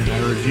 listen, I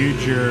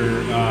reviewed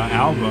your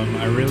album.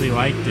 I really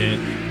liked it.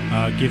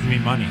 Give me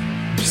money.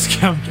 Just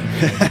kidding.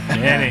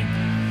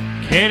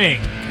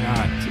 Kidding.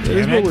 God That damn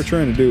is it. what we're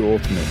trying to do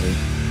ultimately.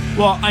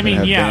 Well, I mean,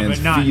 Have yeah, bands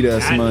but not feed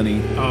us that.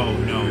 money. Oh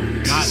no,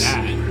 not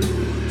that.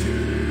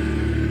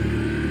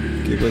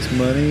 Give us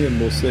money and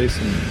we'll say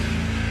some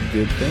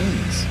good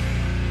things.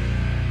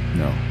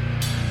 No.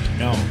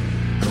 No.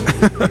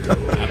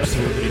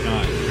 Absolutely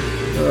not.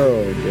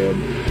 Oh, God.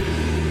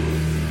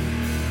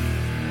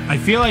 I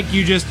feel like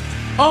you just...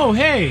 Oh,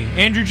 hey,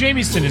 Andrew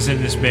Jamieson is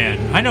in this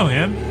band. I know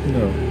him.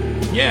 No.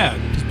 Yeah,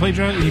 he plays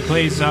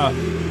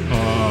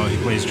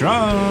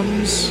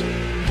drums.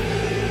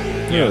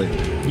 Really?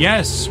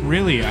 Yes,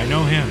 really, I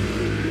know him.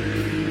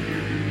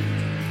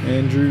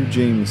 Andrew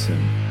Jameson.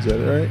 Is that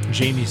right?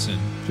 Jamieson.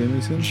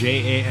 Jameson?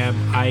 Jamieson.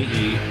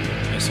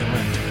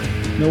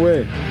 No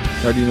way.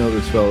 How do you know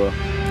this fellow?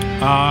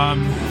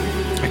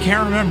 I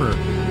can't remember.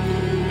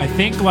 I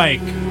think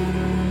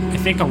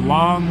a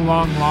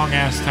long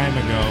ass time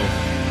ago,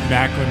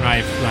 back when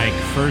I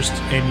first,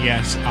 and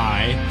yes,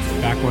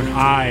 back when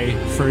I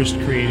first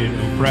created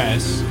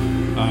Oppress,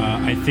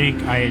 I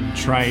think I had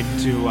tried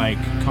to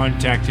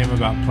contact him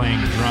about playing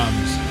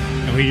drums,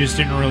 and we just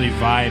didn't really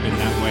vibe in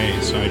that way,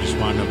 so I just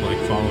wound up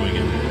following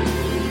him.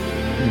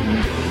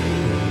 Mm-hmm.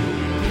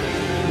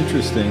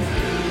 Interesting.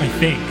 I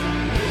think.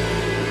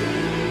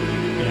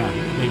 Yeah, I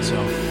think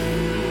so.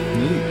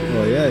 Neat.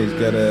 Well, yeah, he's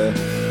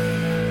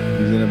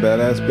in a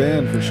badass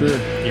band for sure.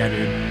 Yeah,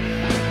 dude.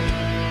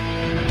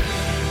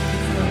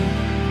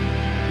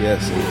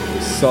 Yes,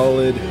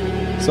 solid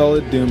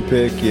doom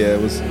pick. Yeah,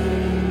 it was.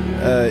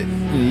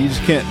 You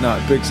just can't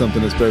not pick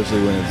something,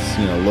 especially when it's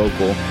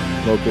local.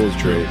 Local is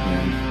great,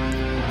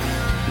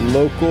 man.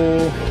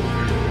 Local.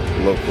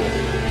 Love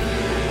it.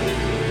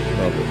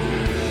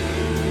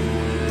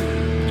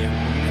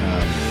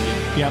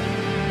 Yep.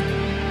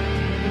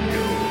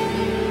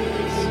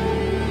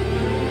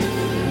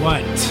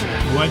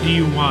 What do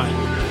you want?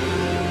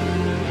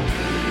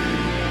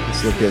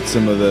 Let's look at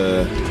some of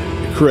the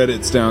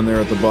credits down there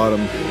at the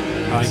bottom.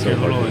 I like your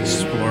little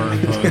explorer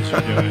pose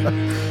you're doing.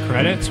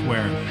 Credits?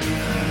 Where?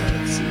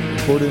 It's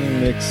recorded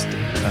and mixed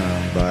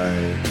by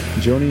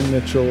Joni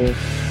Mitchell.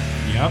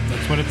 Yep,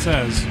 that's what it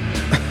says.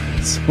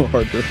 It's so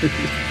hard to read.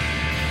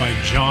 By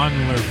John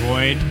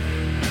Lervoid.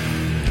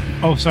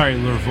 Oh, sorry,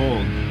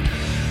 Lervold.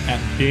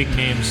 At Big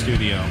Name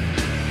Studio.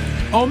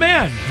 Oh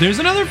man, there's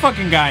another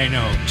fucking guy I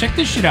know. Check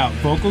this shit out.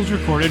 Vocals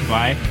recorded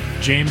by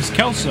James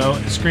Kelso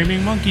at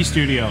Screaming Monkey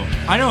Studio.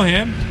 I know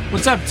him.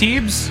 What's up,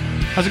 Teebs?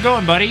 How's it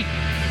going, buddy?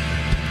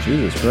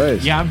 Jesus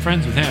Christ. Yeah, I'm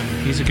friends with him.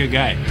 He's a good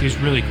guy. He's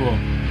really cool.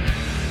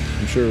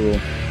 I'm sure we'll...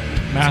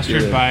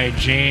 Mastered by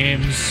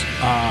James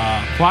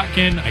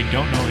Plotkin. I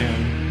don't know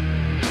him.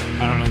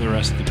 I don't know the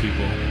rest of the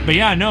people. But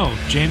yeah, no,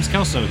 James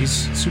Kelso.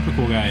 He's a super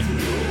cool guy.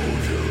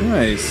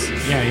 Nice.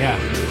 Yeah.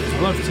 I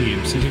love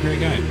Teebs. He's a great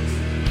guy.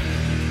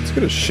 Let's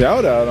get a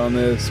shout out on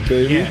this,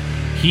 baby. Yeah.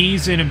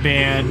 He's in a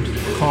band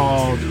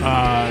called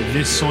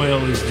This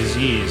Soil is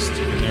Diseased,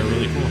 and they're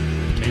really cool.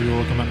 Maybe we'll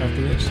look them up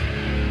after this.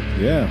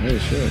 Yeah, holy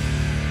shit.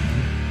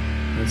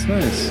 That's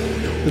nice.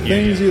 The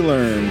things you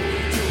learn.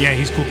 Yeah,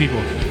 he's cool people.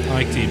 I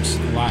like Teebs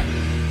a lot.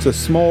 It's a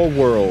small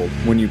world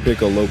when you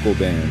pick a local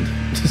band.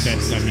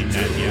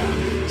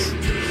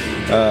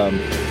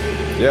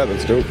 Yeah,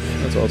 that's dope.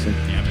 That's awesome.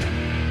 Yeah, man.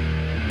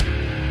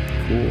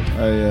 Cool.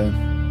 I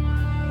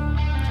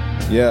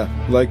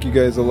like you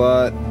guys a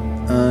lot.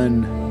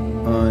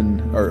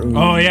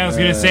 Oh yeah, I was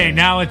gonna say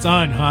now it's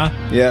huh?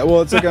 Yeah,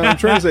 well, it's like I'm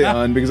trying to say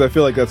because I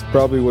feel like that's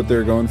probably what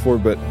they're going for,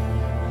 but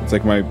it's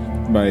like my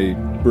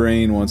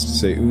brain wants to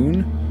say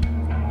True.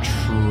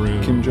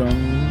 Kim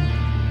Jong-un.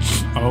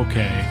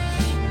 Okay.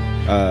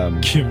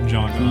 Kim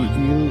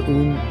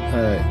Jong-un.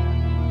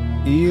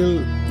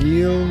 Il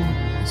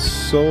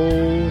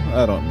Sol.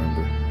 I don't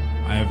remember.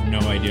 I have no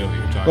idea what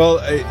you're talking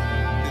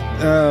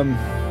about.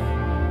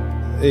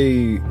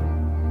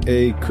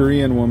 A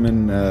Korean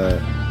woman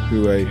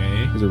who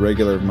is a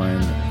regular of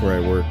mine where I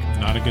work.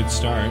 Not a good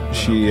start.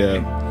 She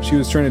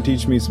was trying to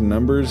teach me some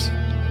numbers,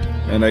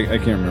 and I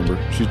can't remember.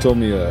 She told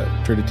me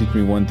try to teach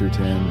me 1 through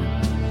 10,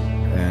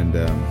 and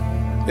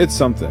it's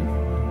something.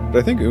 But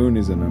I think Un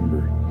is a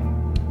number.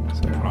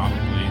 So,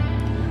 probably.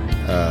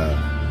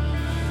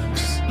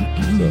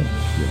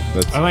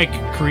 That's... I like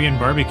Korean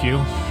barbecue a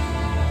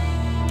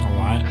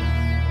lot.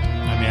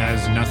 I mean, it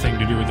has nothing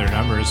to do with their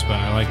numbers, but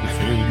I like the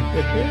food.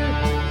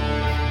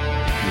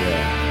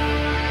 Yeah.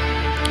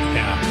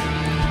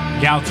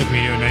 Gal took me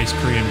to a nice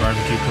Korean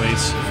barbecue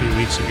place a few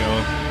weeks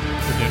ago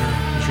for dinner.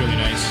 It was really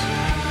nice.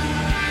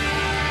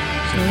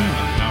 So,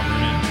 Mount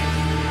Vernon.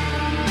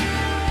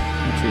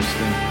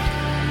 Interesting.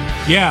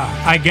 Yeah,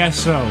 I guess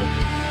so.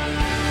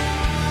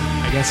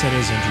 I guess that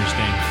is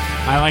interesting.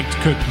 I like to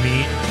cook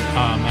meat.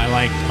 I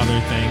like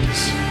other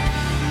things.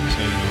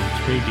 So,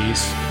 it's pretty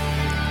decent.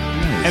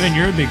 Nice. Evan,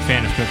 you're a big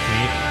fan of cooked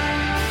meat.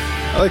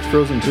 I like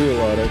Frozen 2 a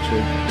lot,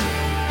 actually.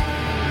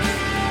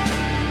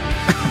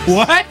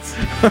 What?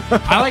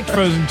 I liked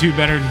Frozen 2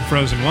 better than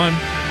Frozen 1.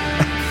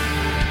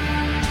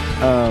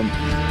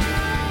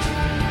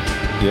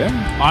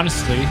 Yeah.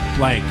 Honestly,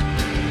 like...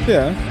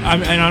 Yeah.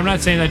 I'm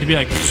not saying that to be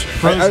like,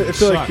 Frozen I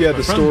feel like, the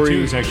Frozen story...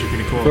 2 is actually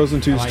pretty cool.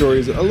 Frozen 2 story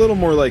is a little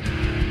more, like,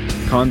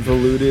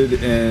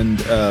 convoluted and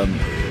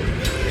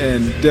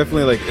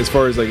definitely, like, as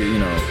far as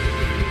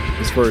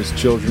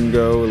children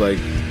go, like,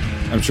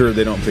 I'm sure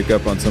they don't pick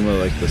up on some of,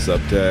 like, the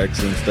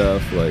subtext and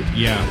stuff, like...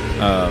 Yeah.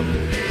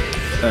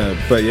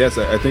 But yes,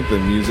 I think the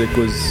music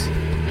was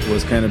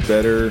kind of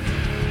better.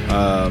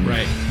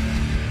 Right.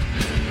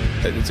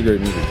 It's a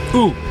great movie.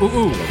 Ooh.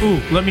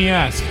 Let me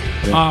ask.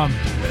 Yeah.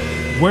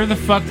 Where the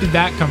fuck did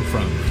that come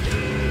from?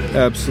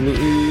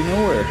 Absolutely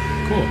nowhere.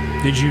 Cool.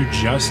 Did you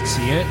just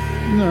see it?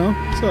 No,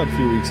 saw it a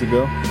few weeks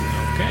ago.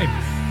 Okay.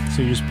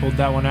 So you just pulled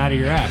that one out of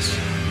your ass.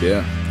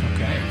 Yeah.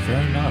 Okay,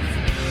 fair enough.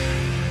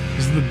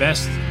 This is the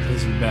best.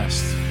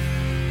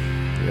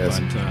 Yes.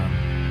 But,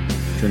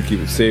 trying to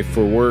keep it safe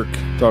for work.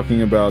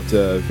 Talking about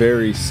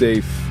very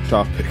safe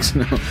topics.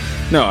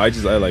 No, I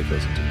like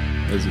those two.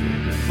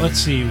 Let's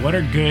see, what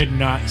are good,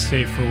 not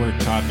safe for work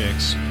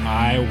topics?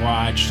 I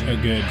watched a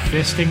good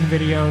fisting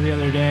video the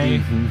other day.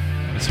 Mm-hmm.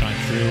 That's not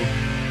true.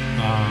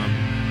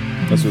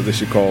 That's what they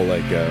should call,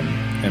 like,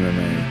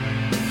 MMA.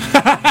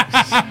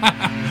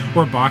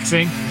 Or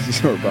boxing.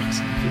 Or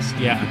boxing.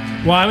 Yeah.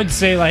 Well, I would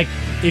say, like,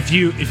 if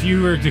you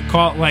were to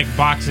call it, like,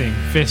 boxing,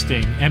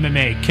 fisting,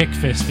 MMA, kick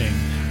fisting,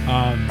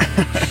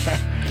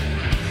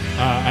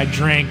 I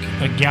drank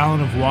a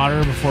gallon of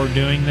water before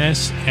doing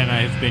this, and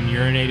I've been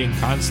urinating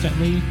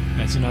constantly.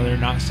 That's another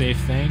not safe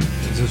thing.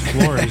 This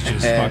floor is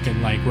just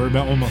fucking, like, we're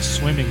about almost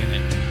swimming in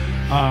it.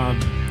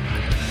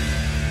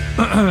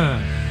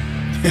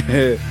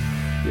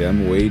 Yeah,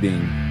 I'm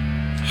waiting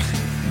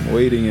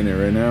in it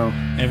right now.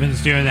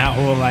 Evan's doing that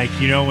whole, like,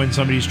 you know, when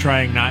somebody's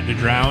trying not to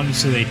drown,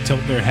 so they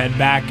tilt their head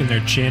back and their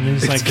chin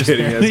is like just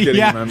barely.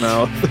 Getting in my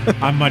mouth.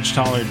 I'm much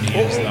taller than he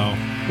is, though.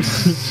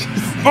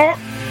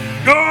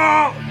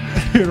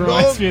 It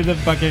reminds me of the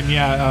fucking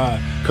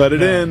Cut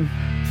it in.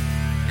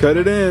 Cut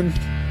it in.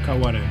 Cut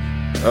what in?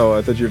 Oh,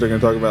 I thought you were going to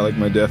talk about like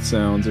my death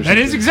sounds or something.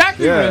 That is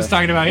exactly what I was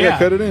talking about. Yeah,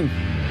 cut it in.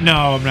 No,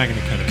 I'm not going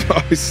to cut it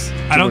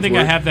in. I don't think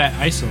I have that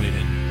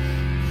isolated.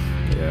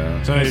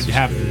 Yeah. So I'd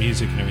have the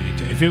music and everything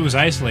too. If it was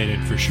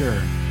isolated, for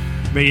sure.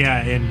 But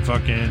yeah, in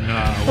fucking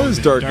it was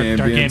dark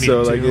ambient,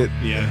 so like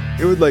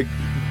it would like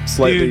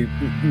slightly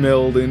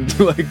meld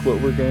into like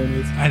what we're going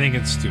with. I think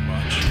it's too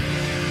much.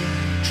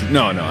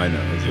 No, I know.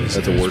 That's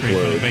a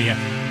workload. But yeah,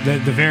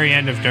 the very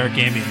end of Dark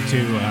Ambient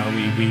too,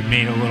 we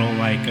made a little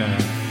like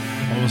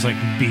almost like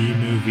B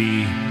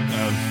movie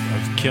of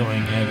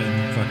killing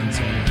Evan fucking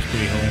saying it was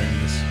pretty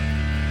hilarious.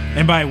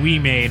 And by we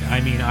made, I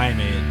mean I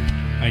made.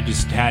 I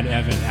just had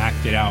Evan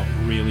act it out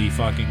really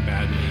fucking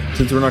badly.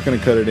 Since we're not going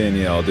to cut it in,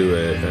 yeah, I'll do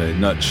a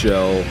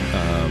nutshell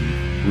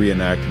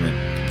reenactment.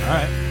 All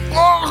right.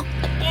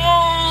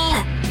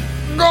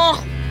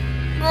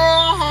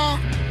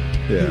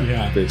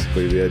 Yeah,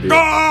 basically the idea.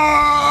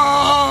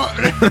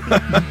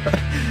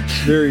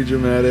 Very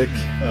dramatic.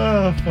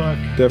 Oh, fuck.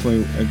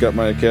 Definitely, I got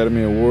my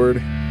Academy Award,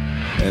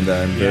 and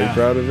I'm very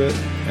proud of it.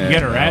 And, you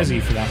got a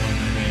Razzie for that one,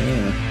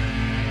 man.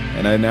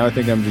 Yeah. And now I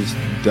think I'm just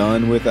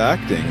done with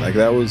acting. Like,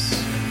 that was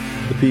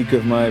the peak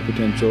of my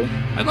potential.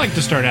 I'd like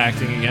to start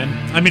acting again.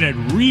 I mean, I'd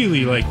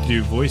really like to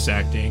do voice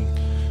acting,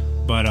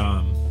 but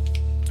I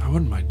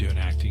wouldn't mind doing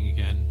acting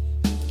again.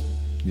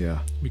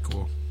 Yeah. It'd be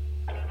cool.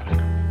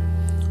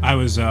 I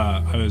was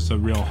a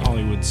real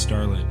Hollywood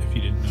starlet, if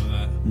you didn't know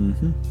that.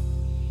 Mm-hmm.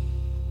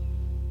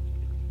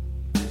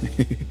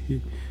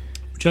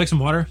 Would you like some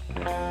water?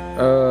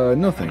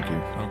 No, thank you.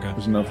 Okay.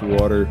 There's enough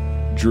water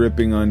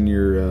dripping on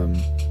your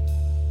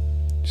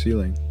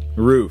ceiling.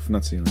 Roof,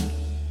 not ceiling.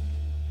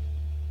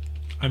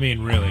 I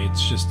mean, really,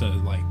 it's just the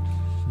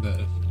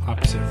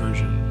opposite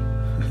version.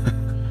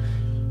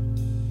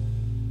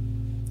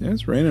 Yeah,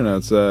 it's raining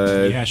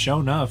outside. Yeah,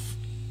 sure enough.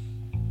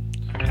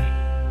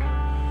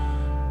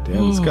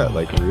 Damn, it's got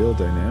like real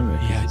dynamic.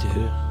 Yeah, it's I did.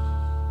 Cool.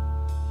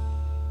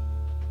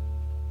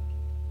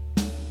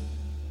 I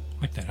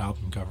like that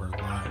album cover a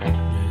lot.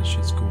 Yeah, this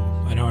shit's cool.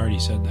 I know I already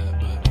said that,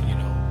 but you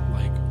know,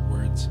 like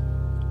words.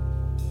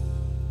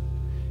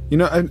 You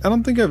know, I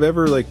don't think I've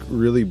ever like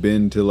really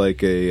been to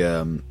like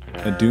a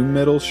doom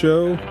metal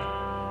show,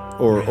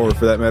 or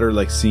for that matter,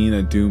 like seen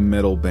a doom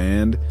metal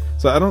band.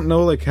 So I don't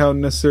know like how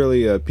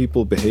necessarily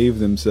people behave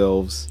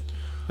themselves.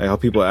 Like how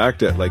people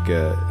act at like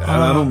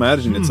I don't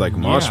imagine it's like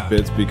mosh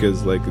pits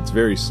because like it's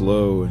very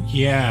slow.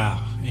 Yeah,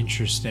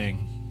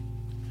 interesting.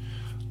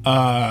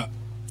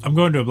 I'm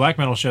going to a black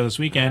metal show this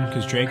weekend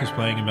because Drake is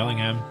playing in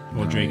Bellingham.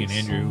 Well, nice. Drake and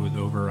Andrew with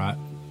Overwrought.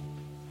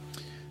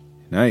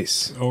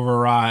 Nice.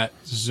 Overwrought,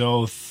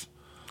 Zoth.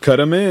 Cut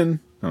them in.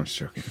 No, I'm just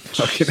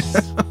joking.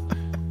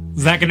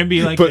 Is that going to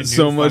be like put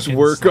so much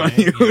work slang? on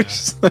you? Yeah.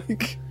 Just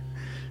like,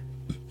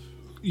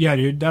 yeah,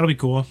 dude, that'll be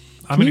cool.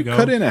 I'm Can gonna go.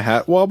 Cut in a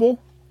hat wobble?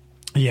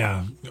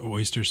 Yeah,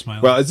 oyster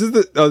smile. Well, this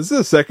is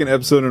the second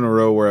episode in a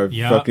row where I've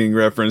fucking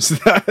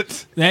referenced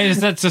that.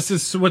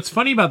 That's what's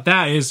funny about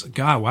that is,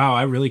 God, wow,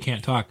 I really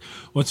can't talk.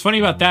 What's funny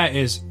about that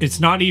is it's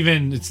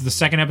the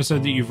second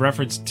episode that you've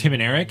referenced Tim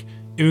and Eric.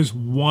 It was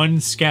one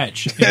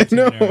sketch. I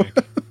know.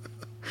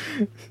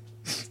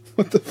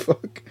 What the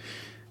fuck?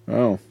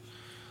 Oh.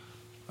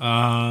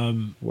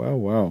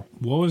 Wow.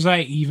 What was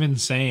I even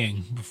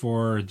saying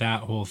before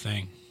that whole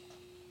thing?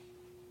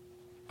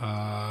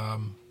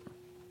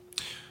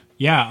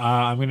 Yeah,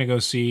 I'm going to go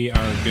see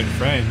our good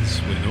friends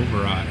with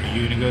Overwrought. Are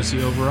you going to go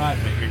see Overwrought?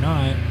 But you're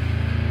not.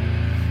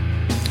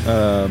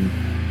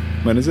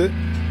 When is it?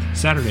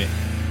 Saturday.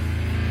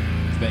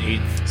 The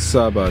 8th.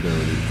 Sabado the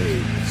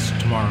 8th. It's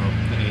tomorrow,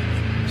 the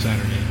 8th.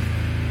 Saturday.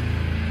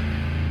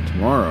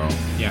 Tomorrow?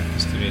 Yeah,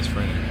 because today's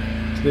Friday.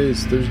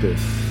 Today's Thursday.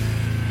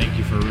 Thank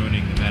you for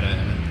ruining the meta,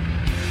 Evan.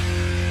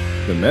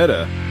 The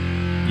meta?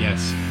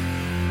 Yes.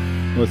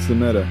 What's the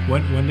meta?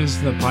 When does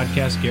the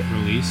podcast get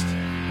released?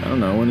 I don't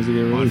know. When does it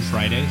get released? On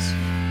Fridays.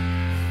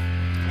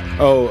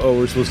 Oh,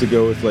 we're supposed to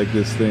go with like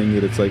this thing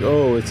that it's like,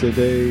 oh, it's a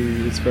day,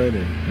 it's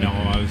Friday. No,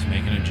 I was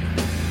making a joke.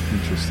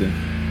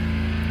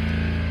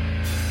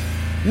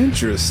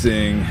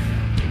 Interesting.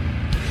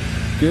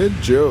 Good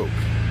joke.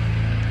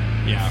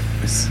 Yeah.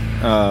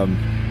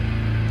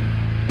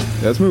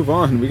 Let's move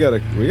on. We got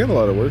a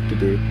lot of work to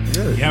do.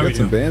 We got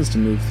some bands to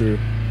move through.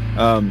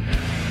 Well,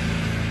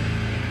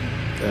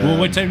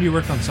 what time do you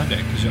work on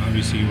Sunday? Because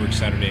obviously you work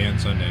Saturday and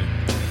Sunday.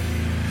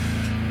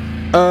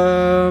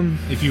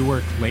 If you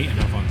work late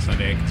enough on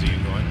Sunday, I can see you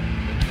going.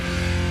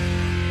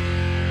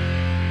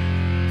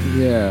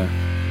 Yeah.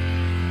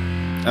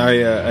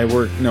 I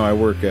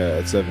work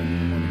at 7 in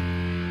the morning.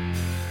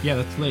 Yeah,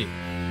 that's late.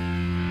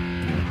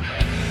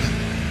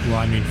 Well,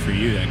 I mean, for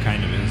you, that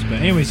kind of is. But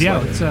anyways, yeah,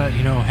 let's,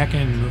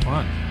 heckin' move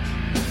on.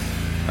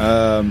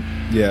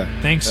 Yeah.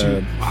 Thanks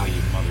to... wow,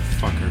 you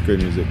motherfucker.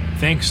 Good music.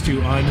 Thanks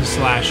to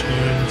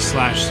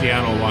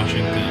un/un/Seattle,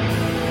 Washington.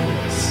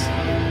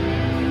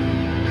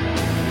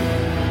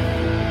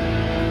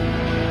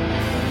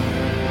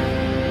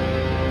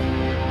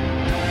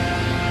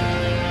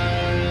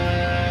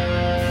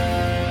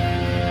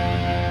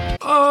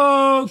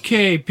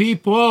 Okay,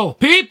 people,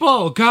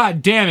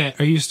 god damn it.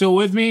 Are you still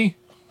with me?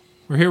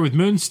 We're here with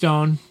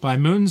Moonstone by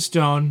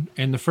Moonstone,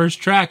 and the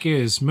first track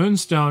is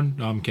Moonstone.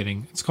 No, I'm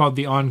kidding. It's called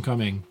The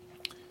Oncoming.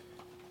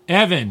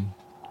 Evan,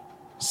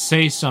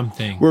 say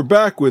something. We're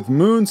back with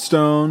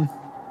Moonstone.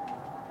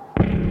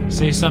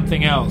 Say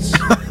something else.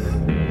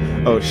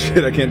 Oh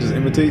shit, I can't just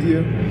imitate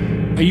you?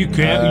 You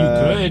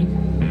could.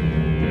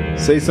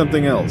 Say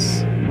something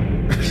else.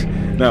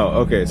 No,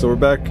 okay, so we're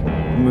back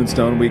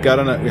Moonstone. We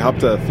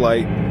hopped a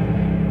flight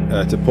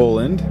to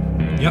Poland.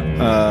 Yep.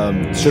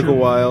 Took a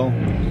while.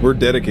 We're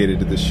dedicated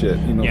to this shit.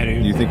 You know, Yeah,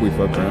 dude. You think we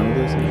fucked around with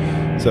this?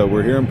 So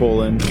we're here in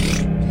Poland.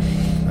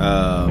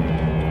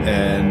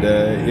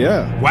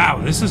 Yeah.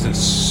 Wow, this is a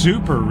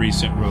super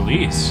recent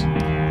release.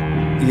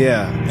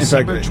 Yeah. In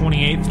December fact,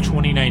 28th,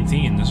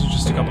 2019. This was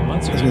just a couple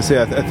months I was ago.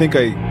 gonna say, I think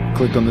I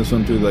clicked on this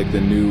one through like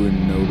the new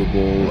and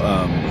notable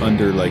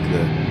under like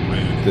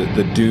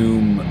the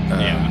Doom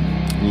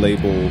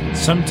label.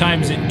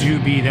 Sometimes it do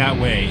be that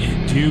way.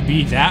 It do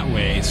be that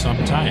way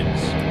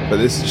sometimes. But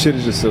this shit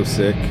is just so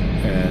sick,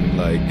 and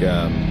like,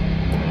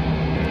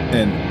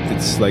 and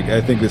it's like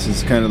I think this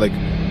is kind of like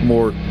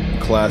more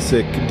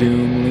classic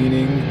Doom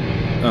leaning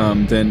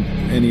than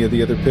any of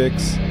the other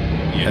picks.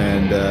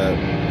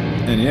 Yeah.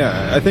 And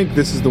yeah, I think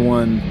this is the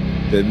one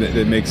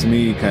that makes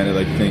me kind of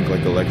like think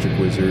like Electric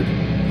Wizard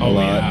a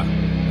lot.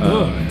 Yeah.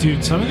 Ugh,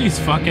 dude, some of these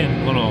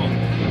fucking little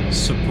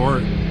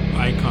support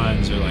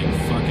icons are like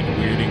fucking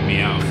weirding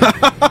me out.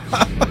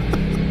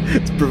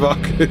 It's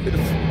provocative.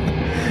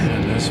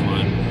 And this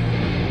one.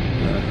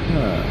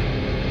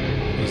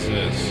 What's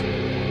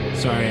this?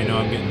 Sorry, I know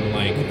I'm getting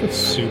like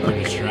super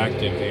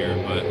distractive here,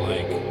 but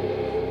like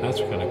that's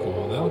kind of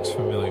cool. That looks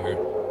familiar.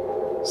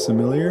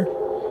 Familiar?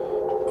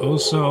 Oh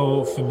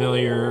so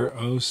familiar.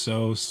 Oh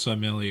so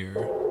familiar.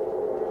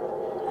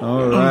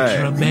 All right.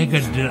 Ultra Mega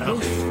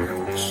Duff.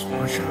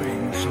 Are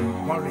showing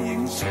some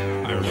worrying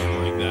I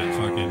really like that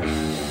fucking.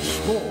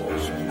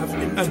 spores of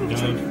done.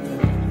 infiltrated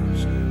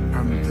organs,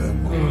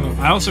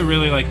 and I also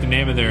really like the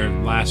name of their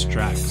last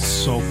track,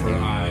 Sulphur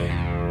Eye.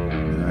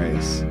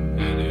 Nice.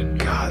 Yeah, dude.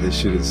 God, this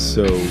shit is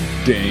so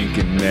dank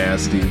and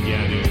nasty.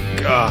 Yeah,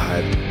 dude.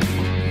 God.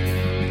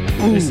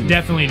 This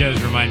definitely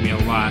does remind me a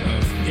lot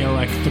of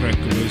Electric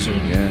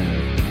Wizard. Yeah.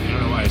 I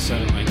don't know why I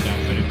said it like that,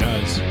 but it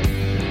does.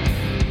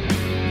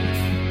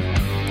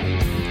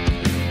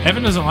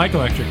 Evan doesn't like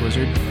Electric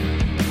Wizard.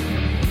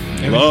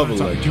 Evan, Love do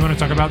Electric. you want to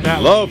talk about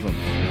that? Love him.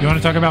 You want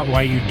to talk about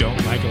why you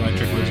don't like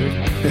Electric Wizard?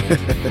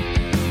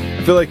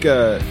 I feel like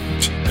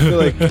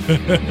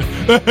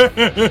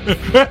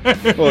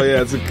well,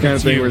 yeah, it's the kind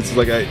of thing where it's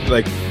like I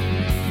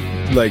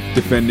like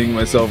defending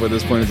myself at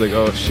this point. It's like,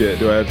 oh shit,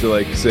 do I have to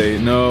like say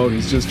no?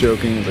 He's just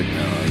joking. It's like no.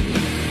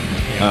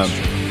 Yeah, that's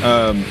true.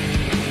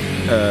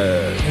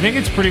 I think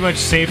it's pretty much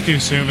safe to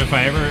assume if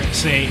I ever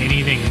say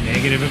anything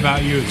negative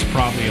about you, it's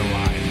probably a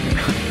lie.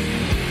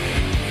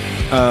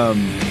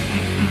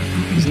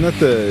 Isn't that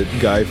the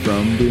guy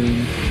from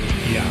Doom?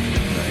 Yeah.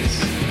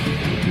 Nice.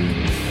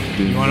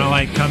 You want to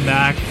like come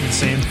back in the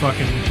same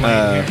fucking plane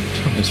I here?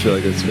 just feel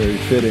like it's very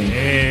fitting.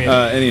 Hey.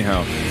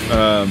 Anyhow.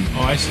 Oh,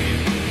 I see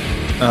it.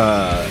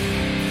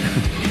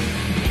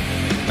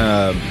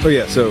 Oh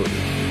yeah, so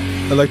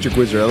Electric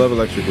Wizard. I love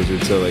Electric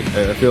Wizard. So like,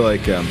 I feel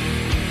like, I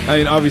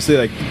mean, obviously,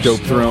 like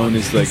Dope Throne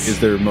is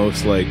their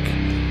most like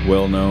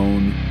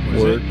well-known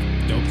work.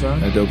 Dope Throne?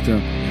 Dope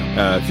Throne.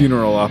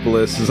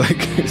 Funeralopolis is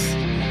like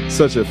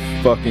such a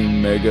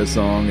fucking mega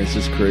song. It's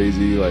just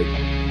crazy. Like,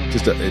 it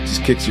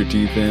just kicks your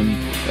teeth in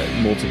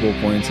at multiple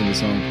points in the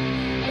song.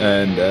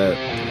 And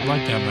I'd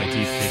like to have my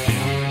teeth kicked in,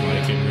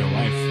 like in real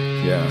life.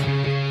 yeah.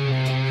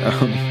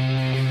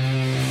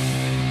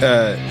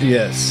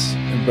 Yes,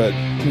 but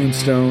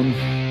Moonstone,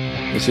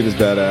 this shit is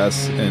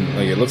badass, and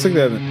like it looks like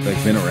they haven't like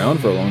been around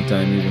for a long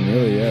time, even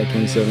really. Yeah,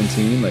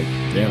 2017. Like,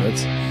 damn,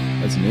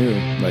 that's new.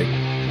 Like,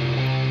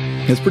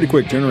 it's pretty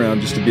quick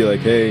turnaround just to be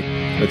like, hey,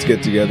 let's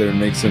get together and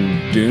make some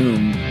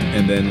Doom,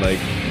 and then like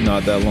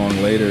not that long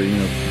later, you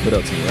know, put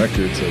out some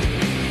records. So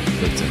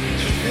it's like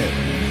shit,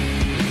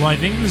 man. Well, I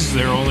think this is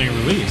their only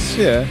release.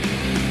 Yeah.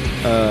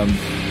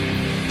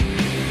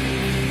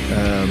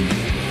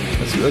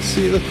 Let's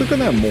see. Let's click on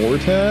that more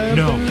tab.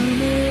 No.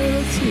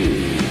 Let's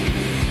see.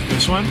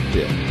 This one?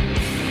 Yeah.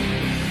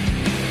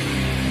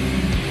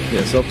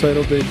 Yeah,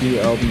 self-titled debut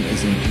album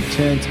is an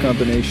intense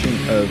combination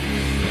of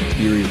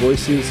eerie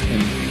voices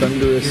and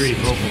thunderous Eerie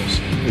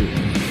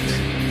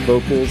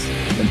vocals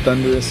and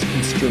thunderous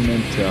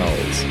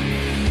instrumentals.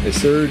 A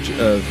surge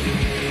of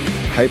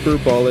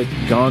hyperbolic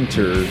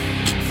gaunter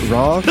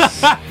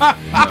roths.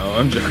 No,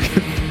 I'm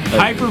joking.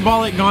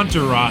 Hyperbolic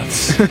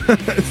Gontaroths.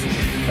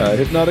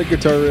 Hypnotic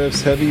guitar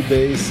riffs, heavy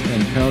bass,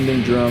 and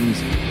pounding drums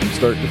from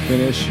start to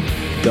finish.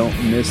 Don't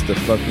miss the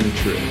fucking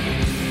trick.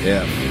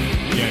 Yeah,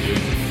 Yeah, dude.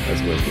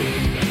 that's what it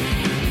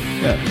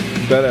is. Yeah,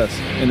 badass.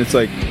 And it's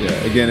like,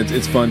 yeah, again,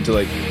 it's fun to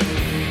like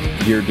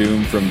hear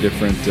Doom from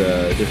different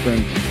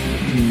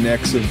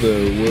necks of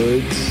the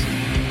woods,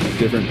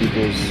 different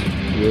people's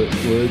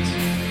woods,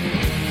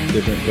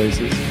 different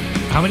places.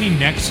 How many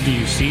necks do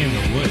you see in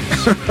the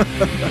woods?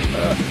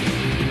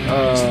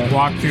 Just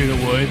walk through the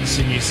woods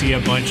and you see a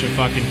bunch of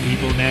fucking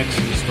people necks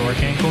and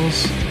stork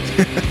ankles.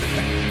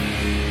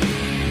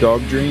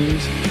 Dog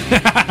dreams.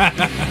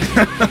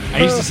 I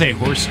used to say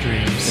horse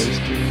dreams. Horse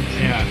dreams.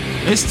 Yeah.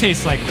 This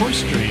tastes like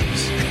horse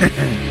dreams. Yeah.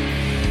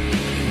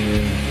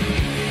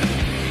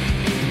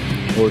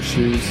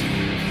 Horseshoes.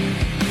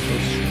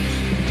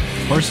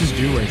 Horses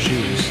do wear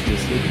shoes.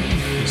 Yes, they do.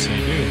 Yes,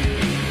 they do.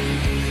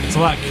 It's a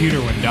lot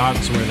cuter when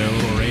dogs wear their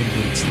little rain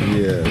boots, though.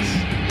 Yes.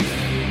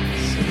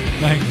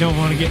 Like, don't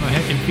want to get my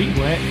heckin' feet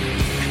wet.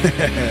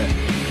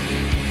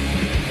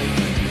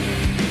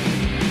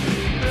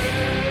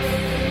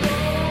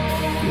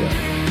 Yeah.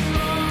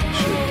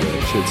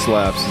 Shit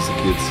slaps, as the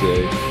kids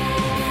say. I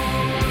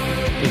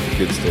think the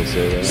kids still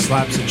say that.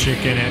 Slaps a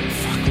chick in it.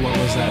 Fuck, what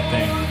was that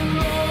thing?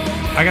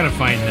 I gotta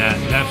find that.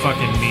 That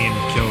fucking meme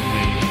killed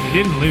me. It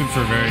didn't live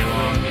for very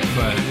long,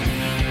 but...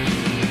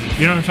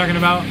 You know what I'm talking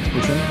about?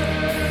 Which one?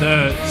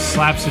 The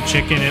slaps a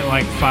chicken at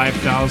like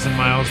 5,000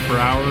 miles per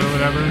hour or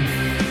whatever.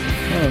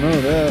 I don't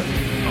know that.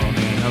 Oh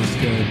man, that was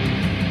good.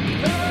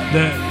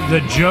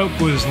 The joke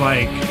was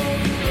like,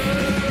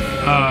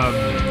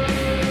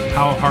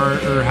 how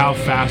hard or how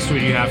fast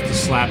would you have to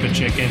slap a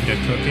chicken to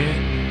cook it?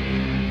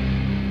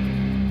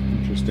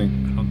 Interesting.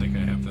 I don't think I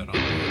have that on.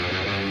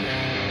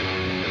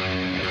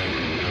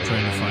 I'm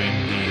trying to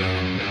find the.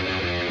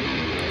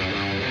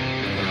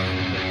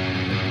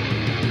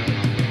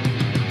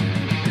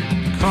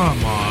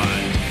 Come on.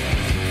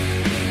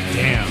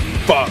 Damn.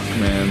 Fuck,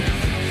 man.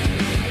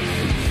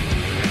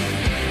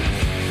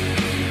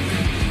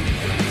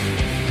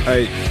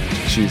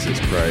 Jesus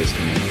Christ,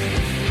 man.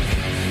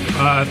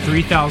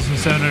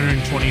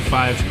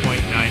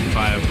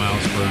 3,725.95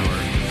 miles per hour.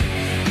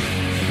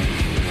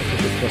 What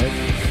the fuck?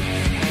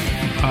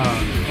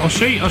 I'll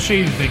show you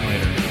the thing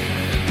later.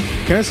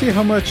 Can I see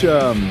how much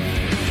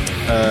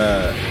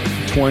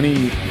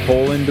 20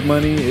 Poland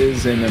money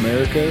is in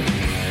America?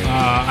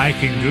 I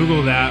can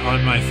Google that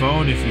on my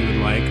phone if you would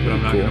like, but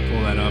I'm not Cool. going to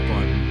pull that up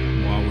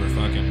while we're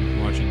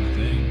fucking watching the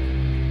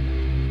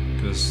thing.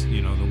 Because,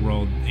 you know, the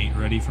world ain't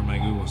ready for my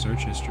Google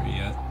search history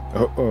yet.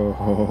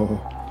 Oh,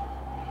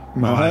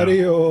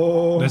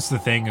 Mario. That's the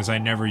thing, is I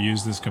never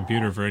use this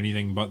computer for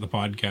anything but the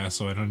podcast,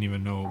 so I don't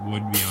even know it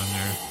would be on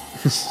there.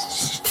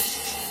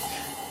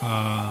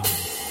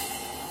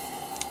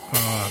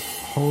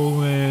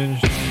 Poland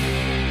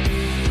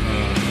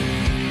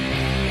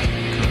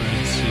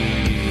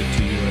currency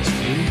to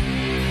USD.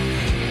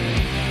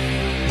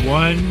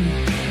 One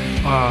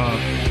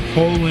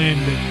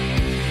Poland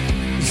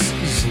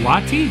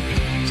zloty,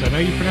 is that how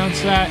you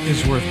pronounce that?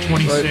 Is worth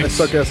 26. Right, I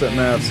suck ass at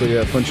math, so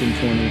yeah, punch in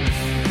 20.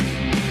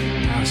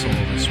 Asshole,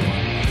 this one.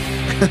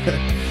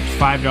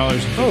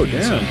 $5.50. Oh,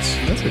 damn.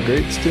 That's a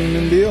great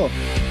steaming deal.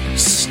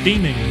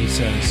 Steaming, he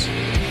says. You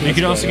That's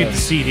could also get the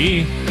badass.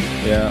 CD,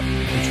 Yeah.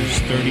 which was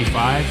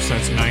 $35, so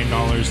that's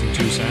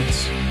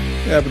 $9.02.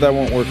 Yeah, but that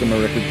won't work on my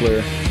record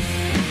player.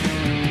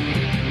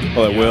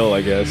 Well, it Yeah. will,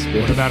 I guess.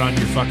 But What about on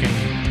your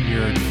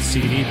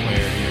CD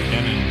player, your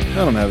Denon? I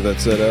don't have that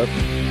set up.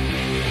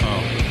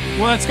 Oh.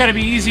 Well, that's got to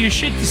be easy as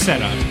shit to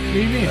set up. What do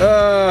you mean?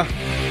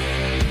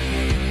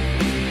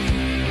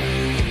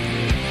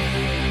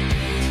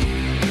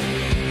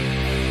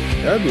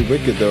 That'd be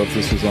wicked, though, if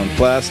this was on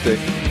plastic.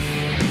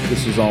 If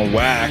this was on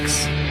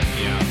wax.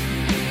 Yeah.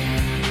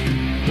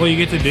 Well, you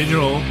get the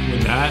digital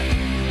with that.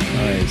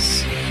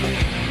 Nice.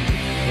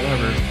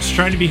 Whatever. Just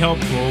trying to be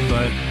helpful,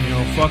 but, you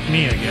know, fuck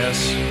me, I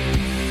guess.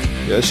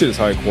 Yeah, this shit is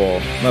high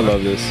qual. I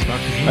love this. Fuck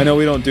me. I know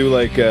we don't do,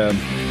 like,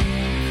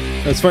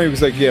 it's funny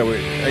because, like, yeah,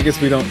 I guess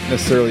we don't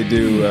necessarily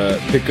do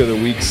pick of the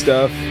week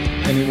stuff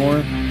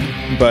anymore.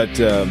 But,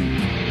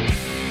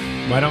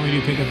 Why don't we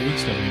do pick up the week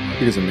stuff anymore?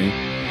 because of me.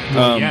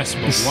 Well, yes,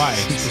 but why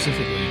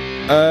specifically?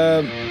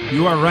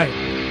 You are right.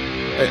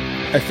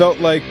 I felt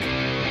like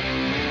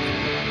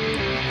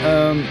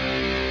I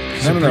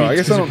don't know. I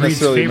guess I don't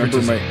necessarily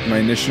remember my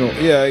initial.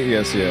 Yeah, I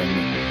guess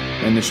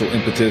my initial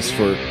impetus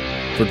for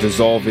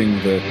dissolving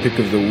the pick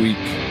of the week.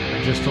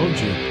 I just told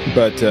you.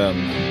 But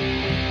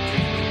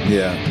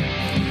yeah,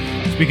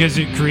 It's because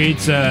it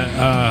creates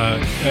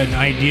an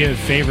idea of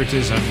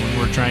favoritism when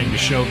we're trying to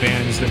show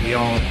bands that we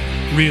all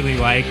really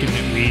like and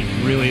that we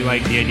really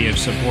like the idea of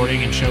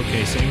supporting and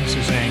showcasing.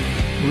 So saying,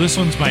 well, this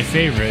one's my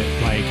favorite,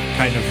 like,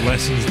 kind of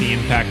lessens the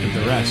impact of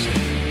the rest.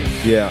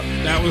 yeah.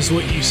 That was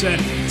what you said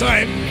at the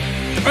time.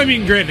 I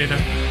mean, granted,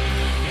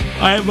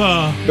 I'm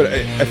But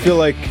I feel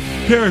like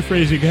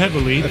paraphrasing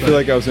heavily. I feel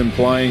like I was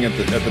implying at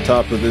the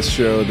top of this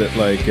show that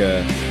like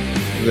I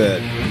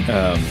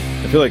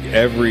feel like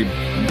every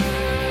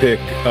pick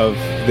of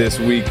this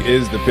week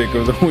is the pick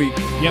of the week.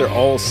 Yep. They're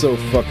all so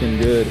fucking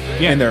good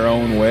in their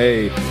own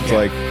way. It's Yeah.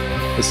 like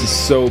this is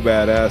so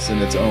badass in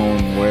its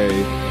own way,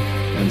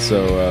 and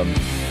so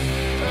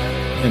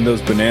and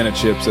those banana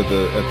chips at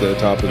the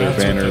top of their That's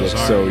what banner those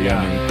look are, so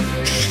yeah. yummy.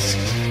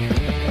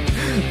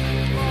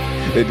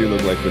 They do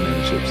look like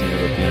banana chips, and they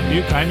look I yummy.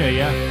 do kind of,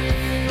 yeah. I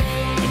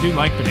do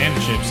like banana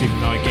chips, even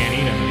though I can't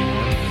eat them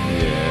anymore.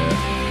 Yeah,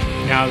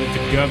 Now that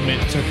the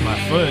government took my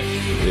foot.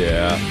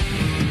 yeah.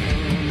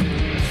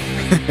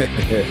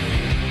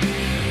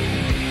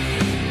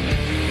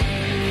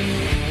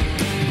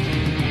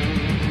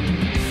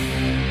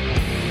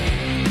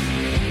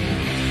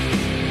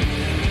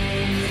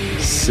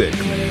 sick,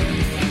 man.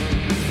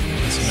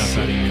 That's enough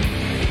out of you.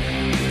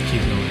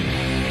 Keep going.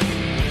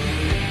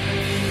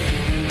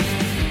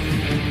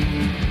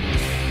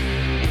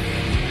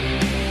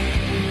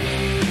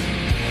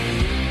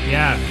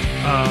 Yeah,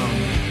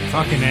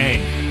 fucking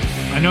A.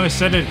 I know I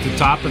said it at the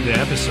top of the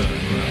episode,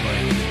 but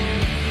like,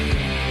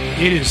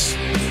 it is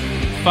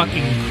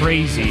fucking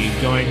crazy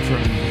going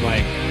from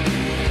like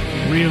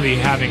really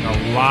having a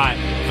lot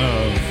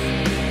of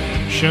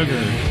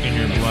sugar in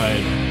your blood,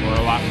 or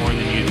a lot more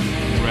than you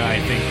I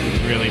think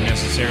would really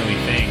necessarily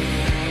think,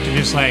 to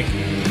just like,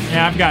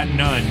 yeah, I've got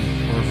none,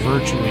 or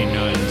virtually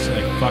none. It's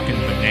like fucking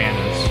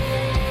bananas.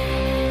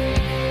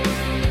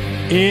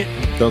 It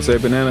Don't say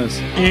bananas.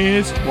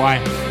 is why.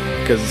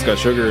 Because it's got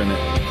sugar in it.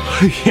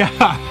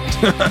 Yeah.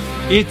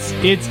 It's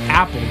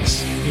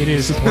apples. It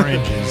is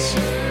oranges.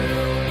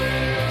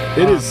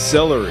 It is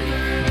celery.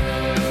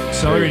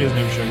 Celery doesn't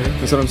have sugar.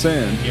 That's what I'm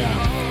saying. Yeah.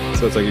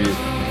 So it's like you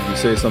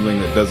say something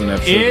that doesn't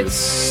have sugar. It's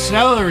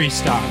celery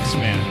stalks,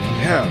 man.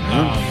 Yeah,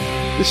 man.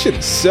 This shit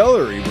is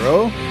celery,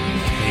 bro.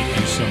 Hate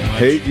you so much.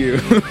 Hate you.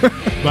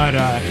 But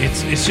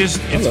it's just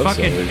it's love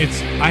fucking celery.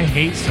 I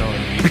hate celery.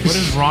 What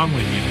is wrong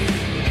with you?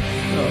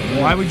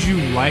 Why would you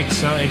like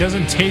celery? It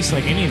doesn't taste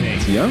like anything.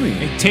 It's yummy.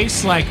 It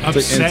tastes like It's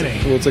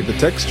upsetting. it's like the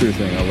texture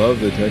thing. I love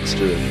the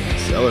texture of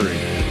celery.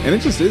 And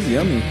it just is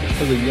yummy. It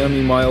has a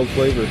yummy, mild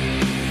flavor.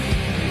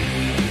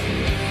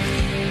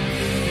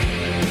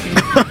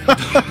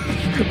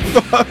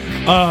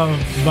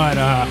 But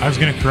I was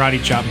gonna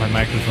karate chop my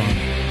microphone.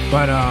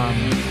 But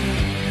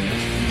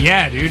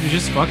yeah, dude,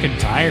 just fucking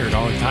tired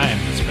all the time.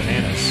 It's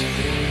bananas.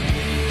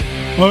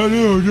 I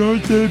know,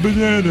 don't say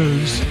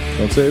bananas.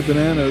 Don't say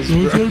bananas.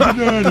 Don't say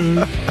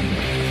bananas.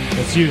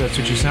 That's you. That's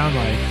what you sound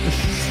like.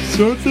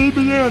 Don't say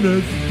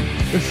bananas.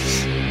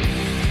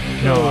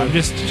 No, I'm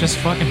just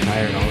fucking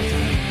tired all the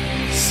time.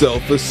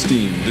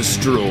 Self-esteem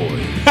destroyed.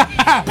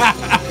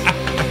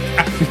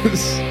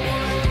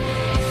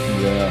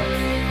 Yeah.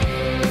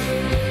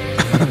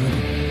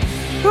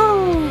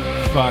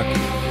 Fuck.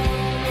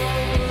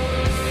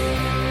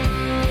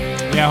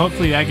 Yeah,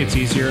 hopefully that gets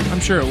easier. I'm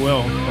sure it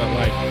will, but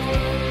like,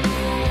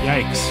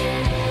 yikes.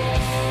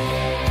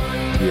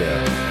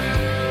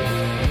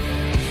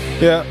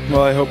 Yeah,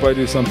 well, I hope I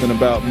do something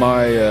about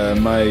my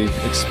my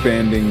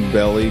expanding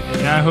belly.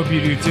 Yeah, I hope you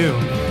do too.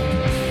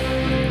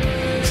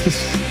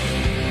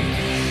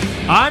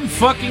 I'm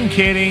fucking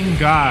kidding.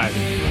 God.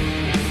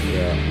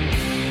 Yeah,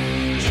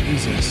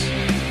 Jesus.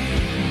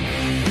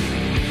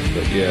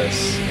 but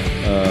yes.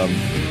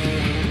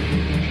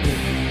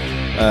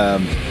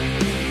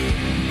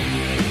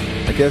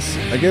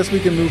 I guess we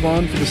can move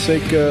on for the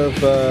sake of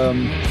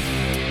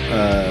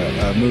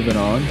moving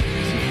on.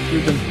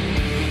 We've been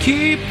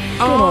Keep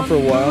going on for a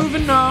while.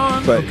 moving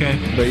on. But Okay.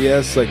 but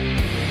yes, like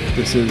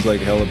this is like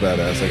hella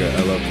badass. Like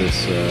I love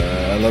this.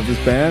 I love this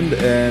band,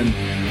 and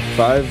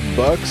 $5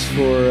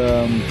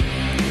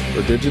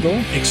 for digital.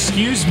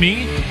 Excuse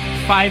me.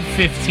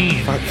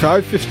 5:15.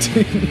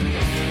 5.15.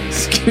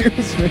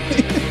 Excuse me.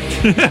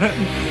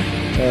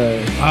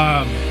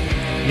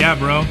 Yeah,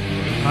 bro.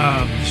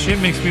 Shit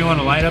makes me want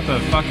to light up a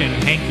fucking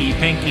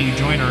hanky-panky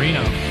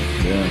joinerino.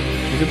 Yeah.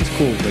 Look at this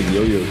cool like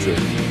yo-yo trick.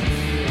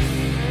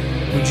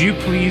 Would you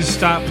please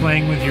stop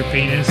playing with your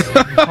penis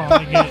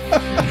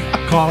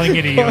and calling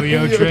it a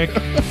yo-yo trick?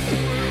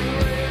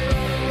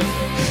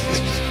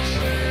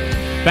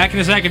 Back in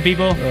a second,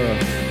 people.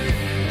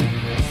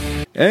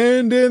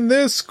 And in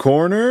this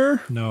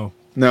corner, No.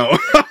 no.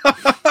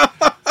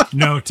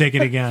 No, take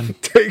it again.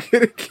 Take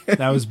it again.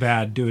 That was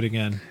bad. Do it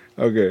again.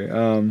 Okay.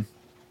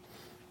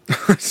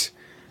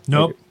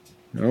 Nope.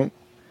 Nope.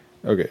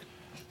 Okay.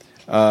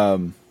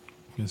 Gonna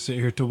sit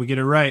here till we get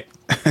it right.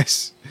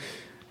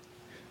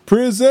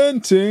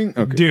 Presenting.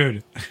 Okay.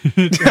 Dude.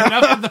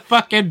 Enough of the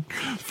fucking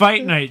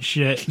fight night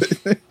shit.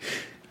 Ding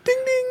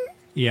ding.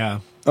 Yeah.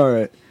 All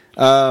right.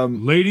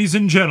 Ladies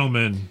and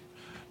gentlemen,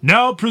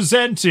 now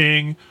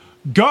presenting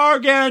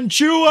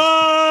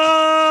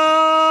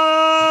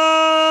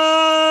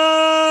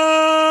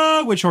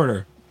Gargantua! Which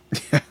order?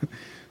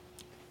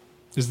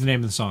 Is the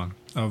name of the song.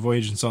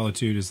 Voyage in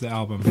Solitude is the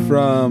album.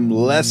 From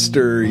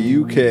Leicester,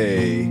 UK.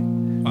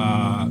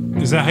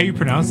 Is that how you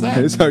pronounce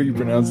that? That's how you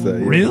pronounce that.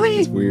 Yeah. Really?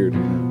 It's weird.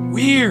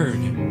 Weird.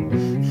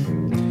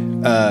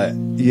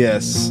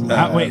 Yes.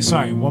 Wait,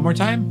 sorry. One more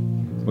time?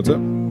 What's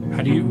up?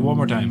 How do you... One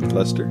more time.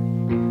 Leicester.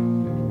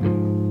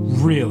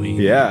 Really?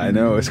 Yeah, I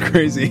know. It's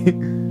crazy.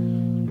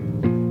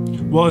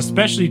 Well,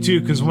 especially, too,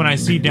 because when I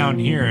see down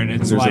here and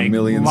it's There's a like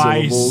million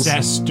syllables.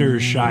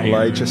 Leicestershire.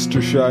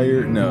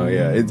 Leicestershire. No,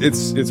 yeah.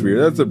 It's weird.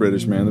 That's the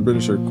British, man. The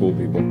British are cool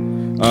people.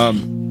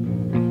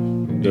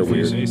 They're If you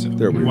weird. say so.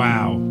 They're weird.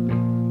 Wow.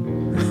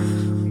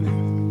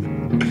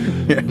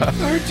 Yeah.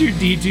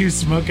 R2D2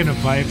 smoking a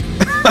pipe.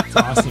 That's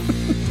awesome.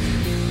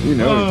 You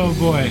know. Oh,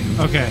 boy.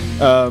 Okay.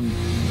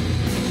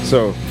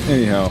 So,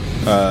 anyhow,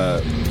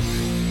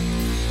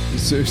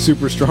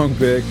 super strong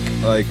pick.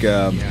 Like,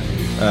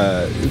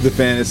 the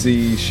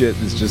fantasy shit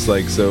is just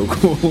like so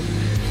cool.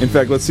 In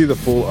fact, let's see the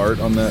full art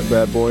on that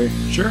bad boy.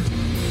 Sure.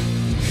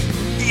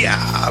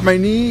 Yeah, my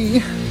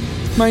knee.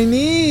 My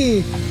knee.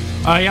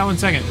 Yeah, 1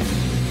 second.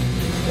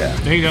 Yeah.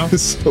 There you go.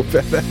 It's so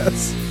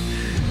badass.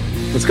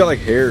 It's got like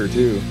hair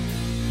too.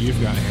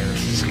 You've got hair.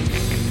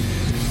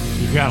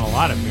 You've got a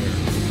lot of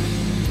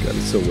hair. God,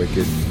 it's so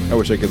wicked. I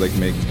wish I could like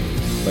make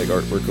like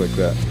artwork like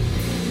that.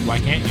 Why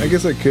can't you? I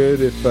guess I could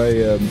if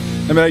I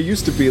mean, I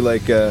used to be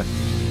like I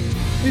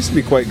used to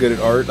be quite good at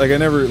art. Like I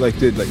never like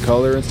did like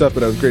color and stuff,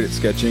 but I was great at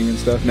sketching and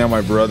stuff. Now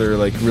my brother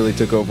like really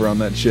took over on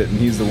that shit, and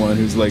he's the one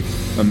who's like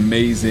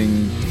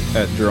amazing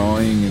at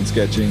drawing and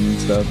sketching and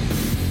stuff.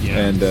 Yeah.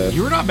 And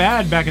you were not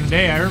bad back in the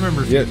day. I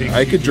remember a few yeah, things.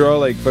 I could draw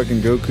like fucking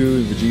Goku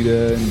and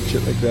Vegeta and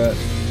shit like that,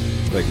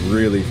 like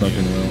really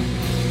fucking well.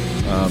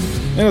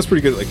 And I was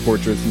pretty good at like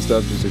portraits and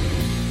stuff, just like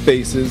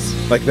faces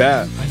like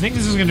that. I think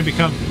this is going to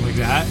become like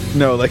that.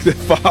 No, like the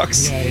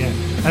fox. Yeah, yeah.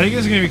 I think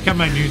this is going to become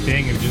my new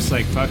thing of just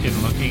like fucking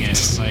looking at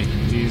like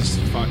these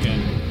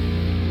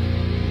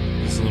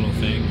little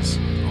things.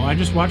 Oh, I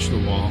just watched The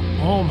Wall.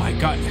 Oh my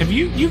god.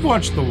 You've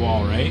watched The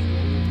Wall, right?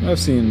 I've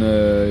seen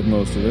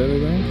most of it, I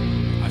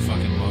think. I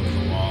fucking love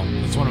The Wall.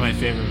 It's one of my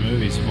favorite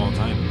movies of all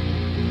time.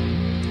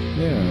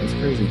 Yeah, that's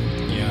crazy.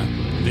 Yeah.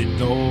 The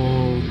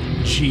old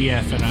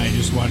GF and I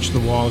just watched The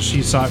Wall.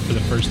 She saw it for the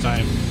first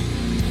time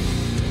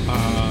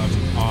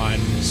on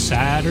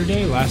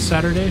last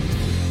Saturday, I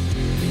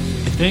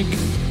think.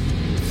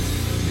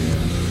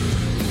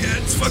 Yeah,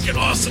 it's fucking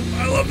awesome.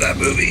 I love that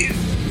movie.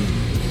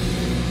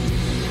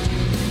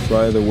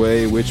 By the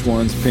way, which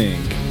one's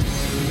pink?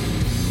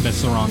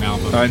 That's the wrong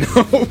album. I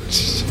know.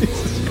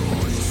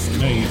 Jesus.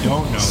 No, you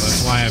don't know.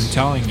 That's why I'm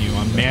telling you.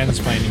 I'm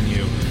mansplaining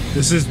you.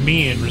 This is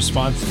me in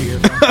response to your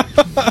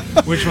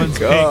which one's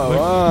pink? Come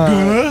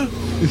on.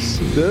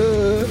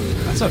 Duh.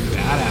 That's a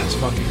badass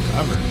fucking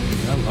cover.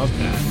 Dude. I love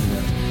that.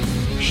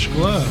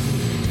 Shkla.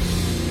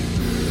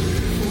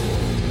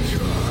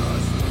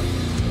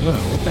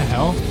 Ugh, what the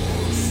hell?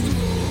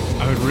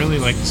 I would really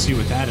like to see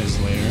what that is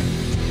later.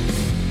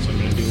 So I'm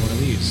gonna do one of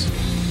these.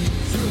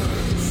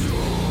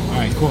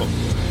 Alright, cool.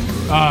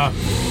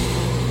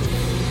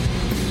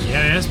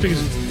 Yeah, that's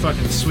because it's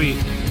fucking sweet.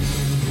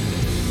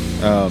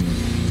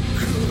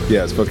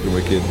 Yeah, it's fucking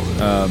wicked.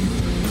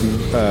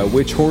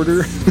 Witch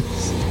Hoarder.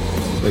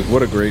 Like,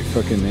 what a great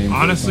fucking name.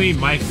 Honestly,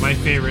 my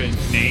favorite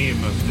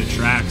name of the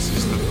tracks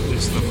is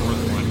the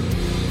fourth one.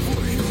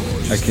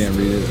 I can't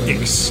read it.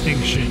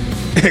 Extinction.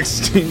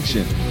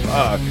 Extinction.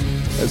 Fuck.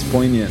 That's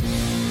poignant.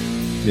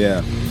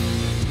 Yeah.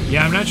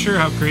 Yeah, I'm not sure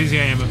how crazy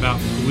I am about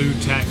blue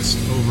text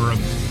over a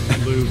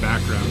blue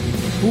background.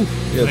 Oof.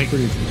 Yeah, Like,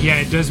 it's pretty. yeah,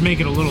 it does make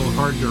it a little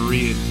hard to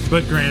read.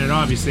 But granted,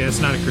 obviously, that's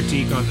not a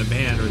critique on the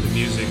band or the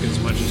music as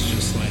much as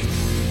just like,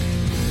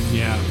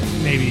 yeah,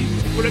 maybe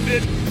would have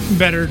been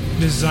better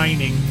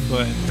designing,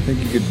 but I think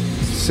you could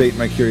sate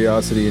my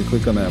curiosity and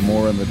click on that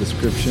more in the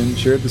description.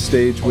 Share the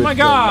stage with my the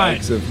God.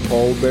 likes of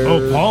Paul Bearer. oh,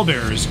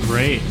 Pallbearer is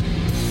great.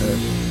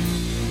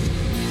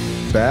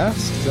 Bast?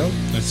 Is that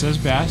That says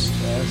Bast.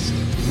 Bast?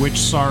 Witch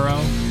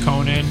Sorrow,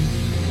 Conan,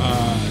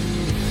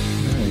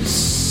 Nice.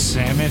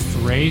 Samith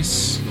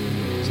Race.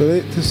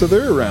 So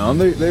they're around.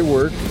 They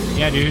work.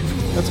 Yeah, dude.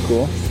 That's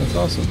cool. That's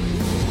awesome.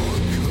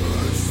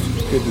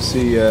 It's good to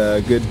see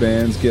good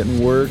bands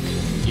getting work,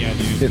 Yeah,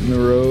 dude. hitting the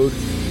road.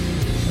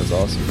 That's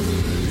awesome.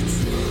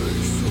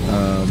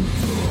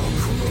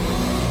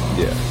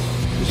 Yeah,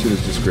 this shit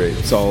is just great.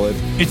 Solid.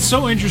 It's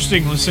so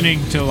interesting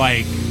listening to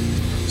like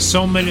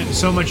so much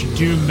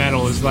doom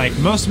metal is like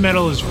most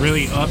metal is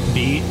really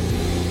upbeat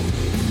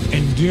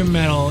and doom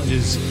metal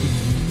is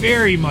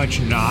very much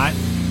not.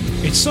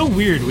 It's so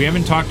weird. We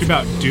haven't talked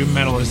about doom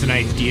metal as an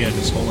idea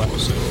this whole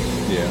episode.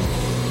 Yeah.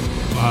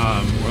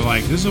 We're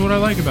like, this is what I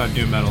like about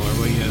doom metal, or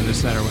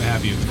this, that, or what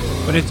have you.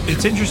 But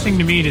it's interesting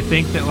to me to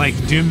think that like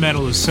doom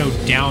metal is so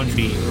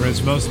downbeat,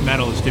 whereas most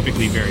metal is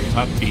typically very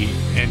upbeat.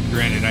 And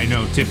granted, I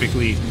know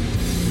typically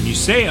when you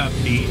say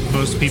upbeat,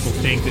 most people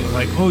think that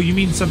like, oh, you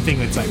mean something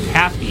that's like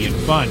happy and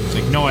fun. It's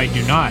like, no, I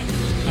do not.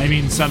 I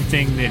mean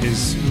something that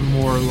is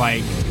more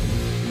like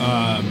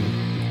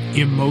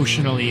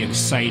emotionally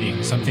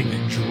exciting, something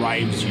that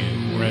drives you.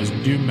 Whereas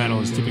doom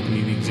metal is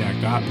typically the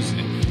exact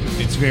opposite.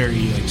 It's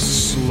very like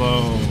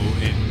slow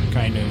and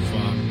kind of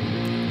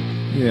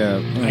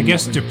I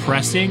guess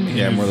depressing.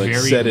 Yeah, in more a like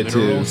very sedative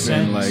literal sense.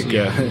 and like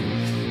yeah.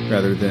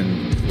 rather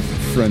than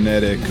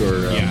frenetic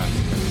or Yeah.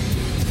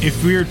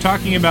 If we were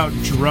talking about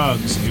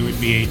drugs, it would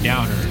be a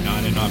downer,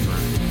 not an upper.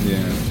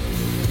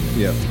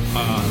 yeah.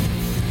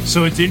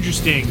 So it's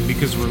interesting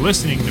because we're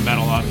listening to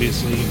metal,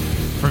 obviously,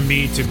 for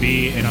me to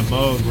be in a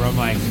mode where I'm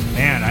like,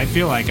 man, I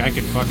feel like I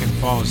could fucking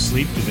fall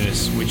asleep to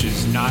this, which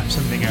is not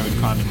something I would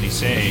commonly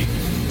say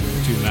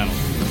to metal.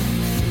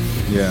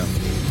 Yeah.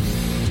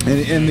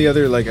 And the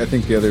other, like, I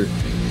think the other,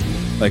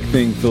 like,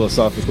 thing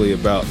philosophically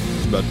about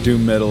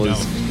doom metal No.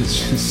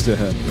 is just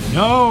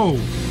No!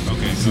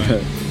 Okay, go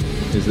ahead.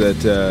 is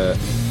that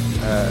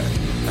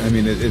I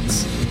mean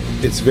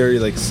it's very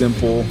like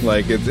simple.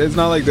 Like it's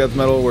not like death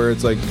metal where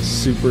it's like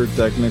super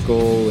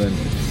technical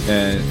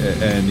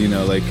and you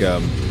know like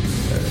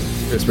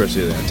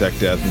especially tech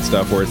death and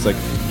stuff where it's like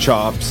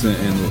chops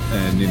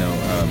and you know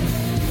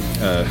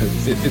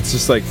it's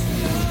just like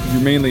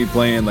you're mainly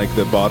playing like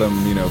the bottom,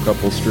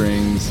 couple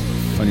strings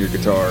on your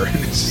guitar, and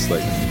it's just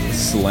like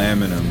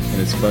slamming them,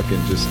 and it's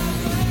fucking just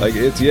like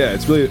it's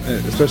really,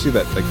 especially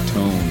that like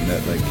tone,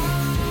 that like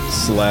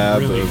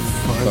slab Really of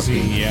fuzzy,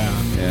 fucking,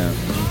 yeah.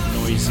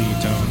 Noisy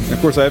tone. And of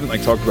course, I haven't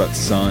like talked about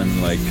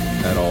Sun like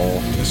at all.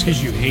 Just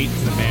because you hate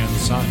the band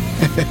Sun.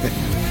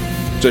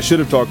 Which I should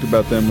have talked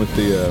about them with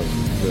the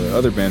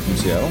other band from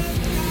Seattle,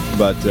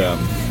 but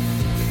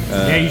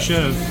Yeah, you should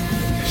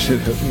have. should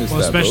have missed Well,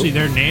 that especially boat.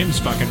 their names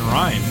fucking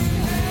rhyme.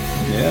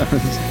 Yeah,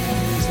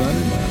 it's not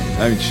in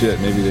that. I mean, shit.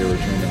 Maybe they were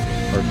trying to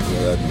harken to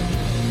that.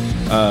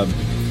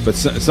 But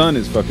Sun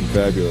is fucking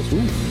fabulous.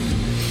 Woo.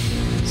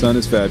 Sun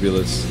is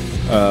fabulous.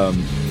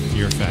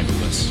 You're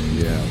fabulous.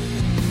 Yeah.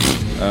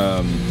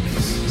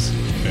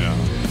 Yeah.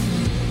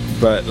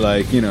 But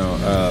like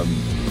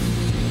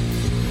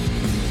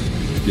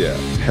yeah,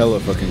 hella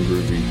fucking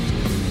groovy.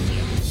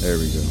 There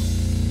we go.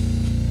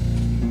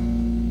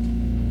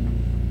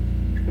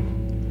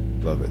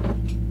 Love it.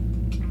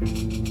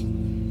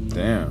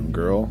 Damn,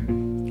 girl.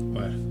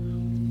 What?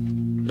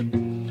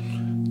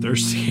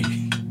 Thirsty.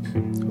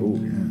 Oh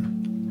yeah.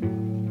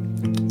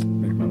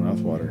 Make my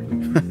mouth water.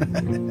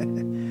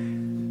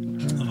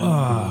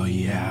 Oh,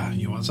 yeah.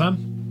 You want some?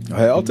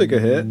 Hey, I'll take a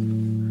hit. Do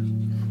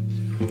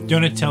you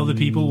want to tell the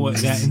people what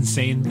that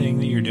insane thing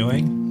that you're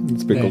doing?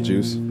 It's pickle That-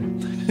 juice.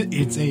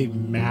 It's a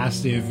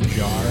massive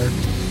jar.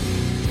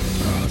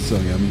 Oh, it's so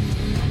yummy.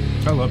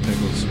 I love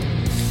pickles.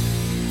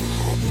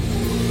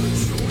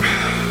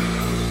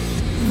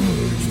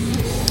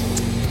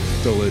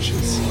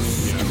 Delicious.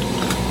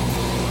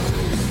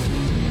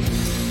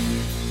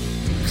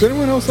 Does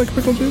anyone else like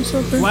pickle juice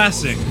out there?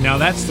 Classic. Now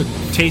that's the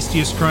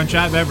tastiest crunch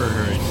I've ever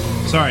heard.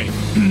 Sorry.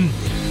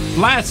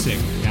 Classic.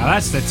 Now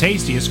that's the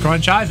tastiest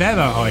crunch I've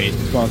ever heard.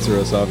 Sponsor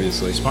us,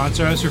 obviously.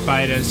 Sponsor us or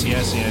fight us.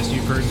 Yes,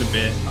 you've heard the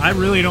bit. I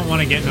really don't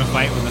want to get in a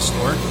fight with a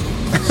stork.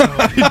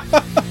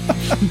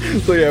 So,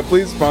 So yeah,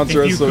 please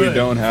sponsor If us you so we could.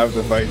 don't have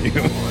to fight you.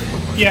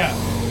 yeah.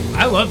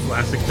 I love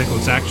classic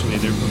pickles, actually.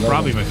 They're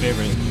probably my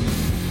favorite.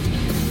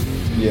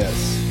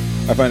 Yes.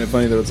 I find it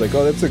funny that it's like,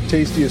 oh, that's the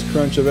tastiest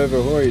crunch I've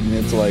ever heard, and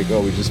it's like,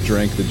 oh, we just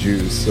drank the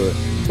juice. So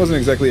it wasn't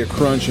exactly a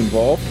crunch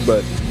involved,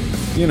 but,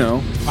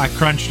 I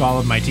crunched all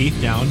of my teeth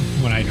down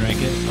when I drank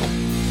it.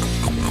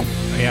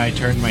 Yeah, I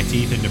turned my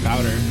teeth into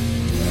powder.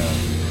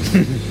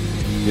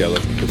 Yeah, I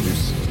love pickle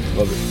juice.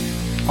 Love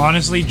it.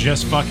 Honestly,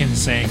 just fucking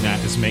saying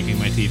that is making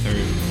my teeth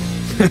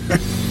hurt.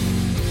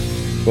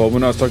 Well,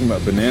 when I was talking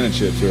about banana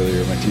chips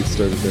earlier, my teeth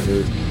started to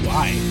hurt.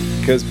 Why?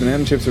 Because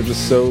banana chips are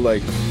just so,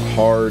 like,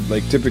 hard.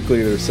 Like,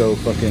 typically they're so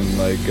fucking,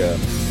 like,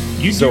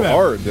 You so do have,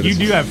 hard that you it's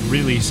do just- have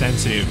really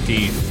sensitive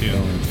teeth too.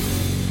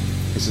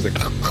 This is like...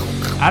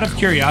 Out of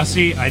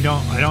curiosity, I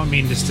don't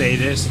mean to say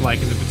this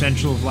like in the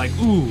potential of like,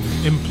 ooh,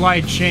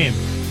 implied shame.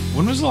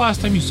 When was the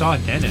last time you saw a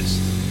dentist?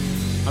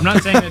 I'm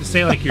not saying that to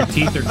say like your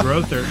teeth are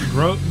growth.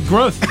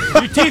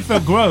 Your teeth are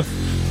growth.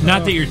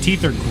 Not that your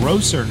teeth are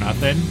gross or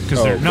nothing,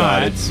 because they're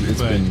not. God, it's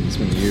but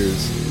been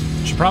years.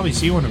 you should probably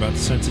see one about the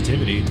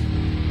sensitivity.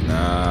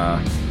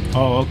 Nah.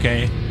 Oh,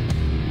 okay.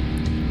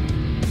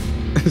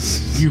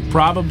 You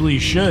probably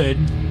should.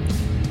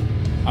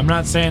 I'm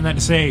not saying that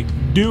to say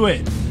do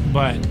it,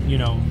 but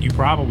you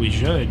probably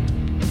should.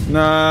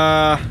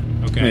 Nah.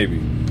 Okay. Maybe.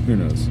 Who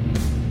knows?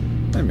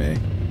 I may.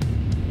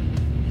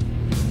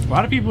 A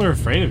lot of people are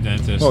afraid of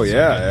dentists. Oh It's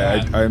yeah,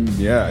 like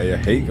that. I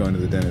hate going to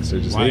the dentist. I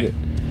just Why? hate it.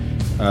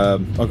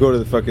 I'll go to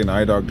the fucking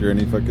eye doctor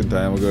any fucking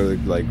time. I'll go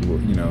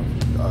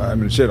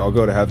to shit. I'll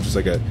go to have just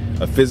like a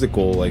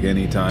physical like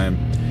any time.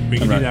 We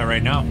can I'm do not- that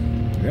right now.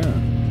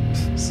 Yeah.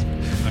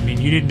 I mean,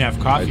 you didn't have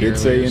coffee. I did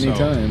say earlier, any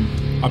so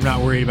time. I'm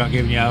not worried about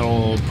giving you that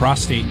old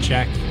prostate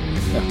check.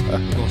 A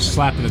little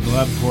slap of the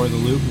glove before the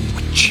lube.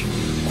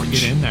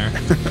 Get in there.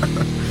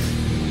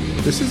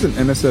 This is an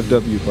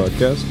NSFW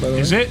podcast, by the way.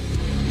 Is it?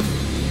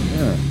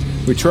 Yeah.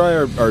 We try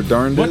our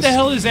darndest. What the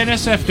hell is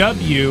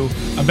NSFW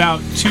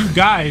about two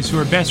guys who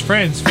are best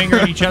friends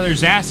fingering each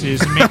other's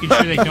asses and making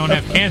sure they don't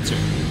have cancer?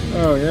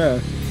 Oh yeah.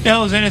 What the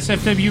hell is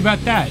NSFW about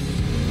that?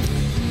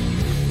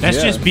 That's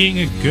Yeah. just being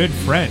a good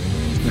friend.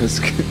 That's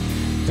good.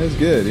 That's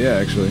good. Yeah,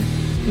 actually.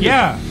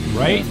 Yeah,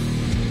 right?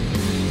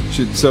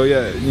 So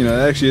yeah,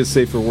 that actually is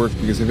safe for work,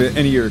 because if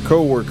any of your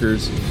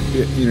coworkers,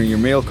 your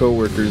male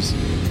coworkers,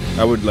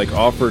 I would like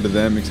offer to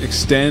them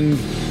extend,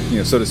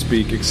 so to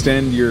speak,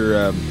 extend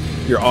your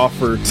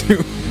offer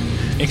to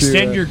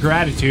Extend your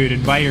gratitude,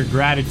 and by your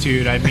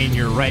gratitude, I mean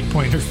your right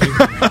pointer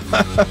finger.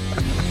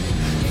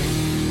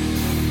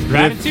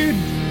 Gratitude?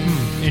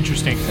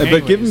 Interesting. But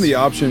give them Anyways. the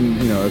option,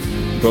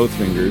 if both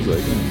fingers,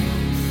 like.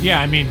 Yeah,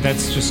 I mean,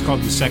 that's just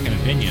called the second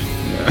opinion.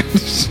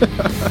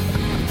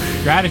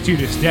 Gratitude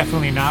is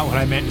definitely not what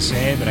I meant to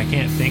say, but I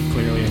can't think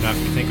clearly enough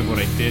to think of what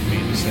I did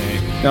mean to say.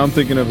 Now I'm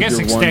thinking of I guess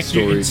your one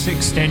story,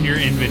 extend your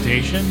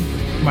invitation.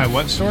 My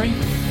what story?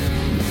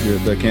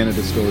 the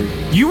Canada story.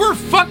 You were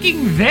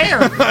fucking there.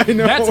 I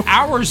know. That's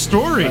our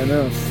story. I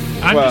know.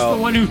 I'm just the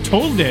one who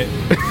told it.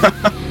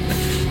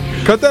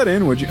 Cut that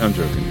in, would you? I'm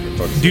joking.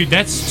 For fuck's sake. Dude,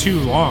 that's too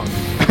long.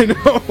 I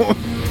know.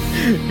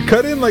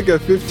 Cut in like a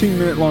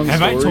 15-minute long Have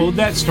story. I told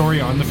that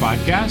story on the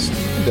podcast?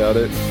 I doubt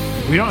it.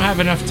 We don't have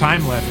enough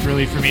time left,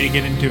 really, for me to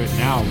get into it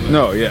now. But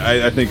No,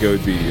 yeah, I think it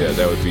would be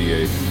that would be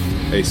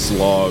a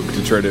slog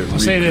to try to I'll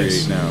say recreate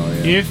this: now.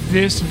 Yeah. if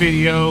this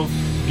video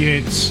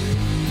gets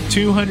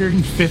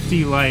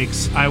 250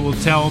 likes, I will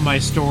tell my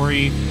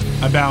story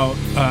about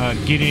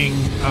getting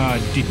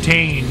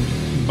detained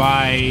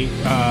by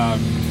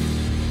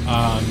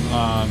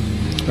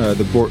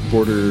the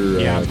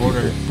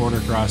border. border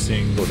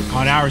crossing Border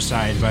on our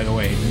side, by the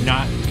way,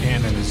 not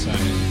Canada's side.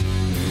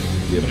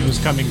 Yep. But it was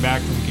coming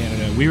back from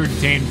Canada. We were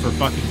detained for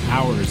fucking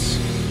hours,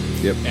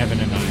 Yep. Evan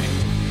and I.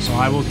 So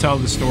I will tell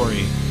the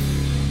story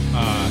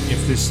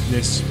if this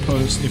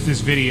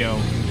video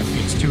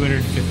gets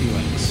 250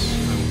 likes. I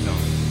will tell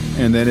it.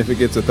 And then if it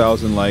gets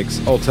 1,000 likes,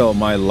 I'll tell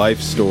my life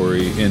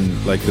story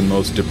in like the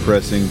most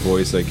depressing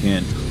voice I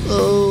can.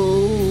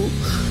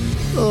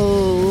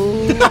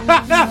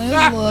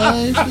 My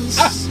life is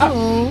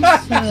so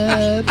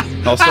sad.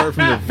 I'll start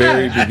from the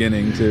very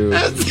beginning too.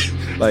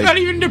 Like, Not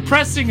even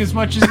depressing as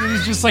much as it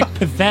is just like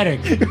pathetic.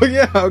 oh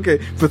yeah, okay,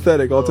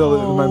 pathetic. I'll tell it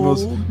in my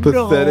most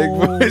pathetic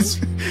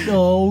voice.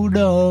 No.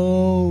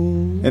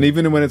 And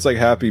even when it's like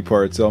happy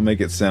parts, I'll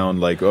make it sound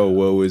like, "Oh,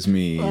 woe is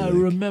me." I Like,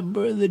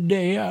 remember the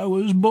day I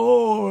was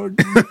born.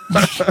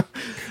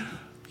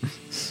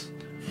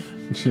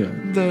 yeah.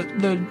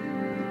 The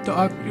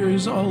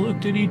doctors all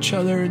looked at each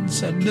other and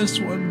said, "This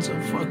one's a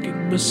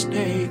fucking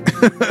mistake."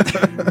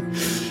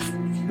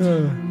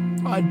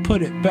 I'd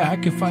put it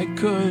back if I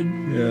could.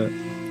 Yeah.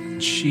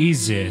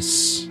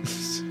 Jesus.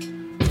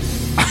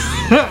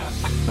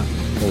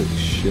 Holy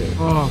shit.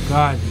 Oh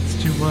God, it's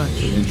too much.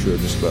 The intro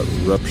just about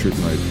ruptured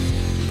my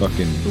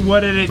fucking.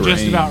 What did it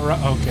just brain. about?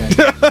 Okay.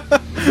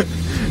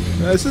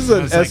 This is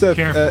an I was like,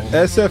 careful.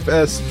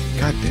 SFS.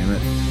 God damn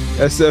it.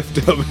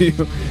 SFW.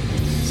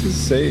 This is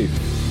safe.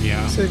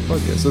 Yeah. Safe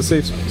podcast. So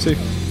safe.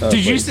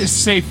 Did you place.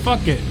 say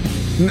fuck it?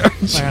 No, Like,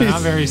 jeez.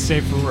 not very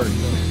safe for work.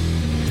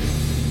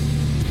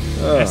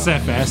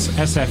 SFS,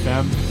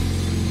 SFM,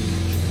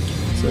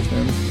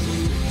 SFM.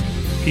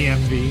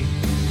 PMV.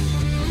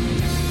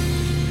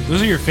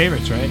 Those are your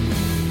favorites, right?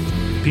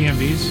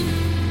 PMVs?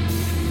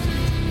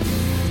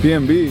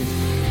 PMB.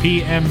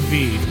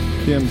 PMV.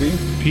 PMB.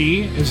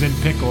 P is in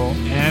pickle,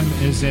 M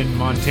is in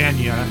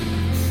Montana,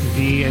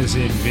 V is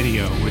in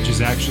video, which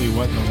is actually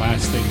what the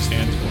last thing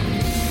stands for.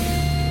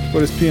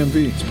 What is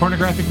PMV? It's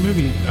pornographic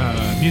movie,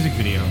 music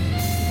video.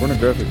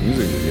 Pornographic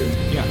music video.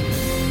 Yeah.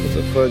 What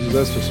the fudge is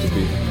that supposed to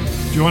be?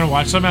 Do you want to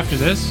watch some after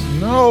this?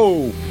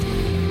 No.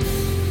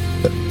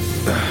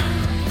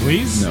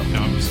 Please? No.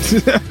 I'm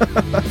just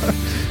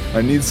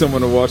I need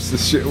someone to watch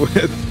this shit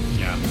with.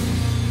 Yeah.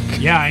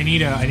 Yeah, I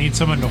need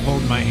someone to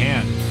hold my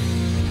hand.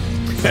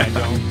 So I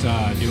don't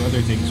do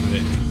other things with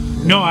it.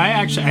 No,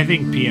 I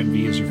think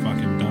PMVs are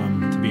fucking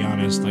dumb, to be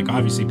honest. Like,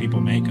 obviously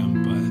people make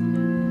them, but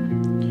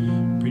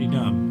pretty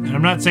dumb. And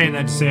I'm not saying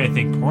that to say I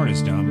think porn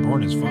is dumb.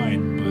 Porn is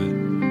fine, but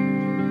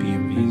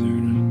PMVs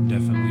are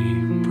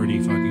definitely pretty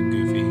fucking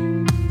goofy.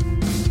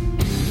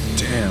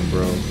 Damn,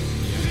 bro.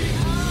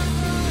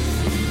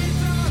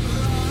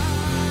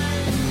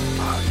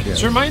 Fuck yeah.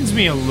 This reminds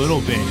me a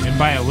little bit, and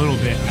by a little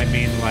bit, I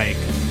mean like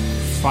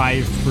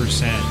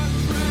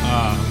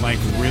 5%, like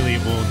really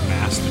old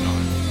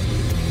Mastodon.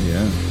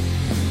 Yeah.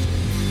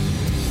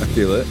 I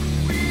feel it.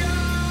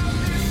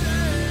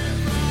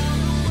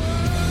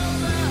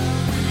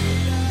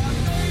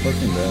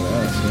 Fucking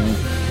badass,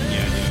 yeah.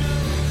 Yeah,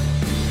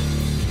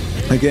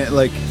 dude. Again,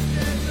 like,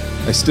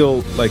 I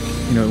still, like,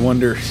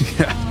 wonder,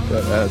 yeah,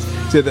 badass.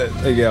 Say that,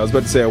 yeah, I was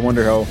about to say, I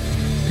wonder how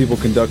people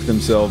conduct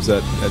themselves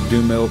at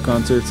doom metal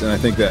concerts, and I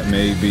think that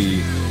may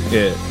be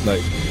it.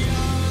 Like,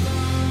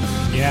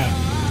 Yeah.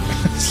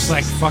 It's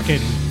like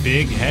fucking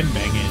big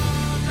headbanging.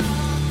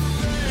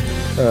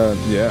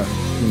 yeah,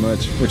 pretty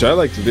much. Which I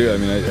like to do. I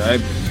mean,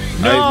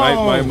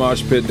 my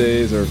mosh pit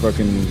days are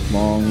fucking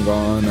long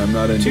gone. I'm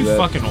not into Too that.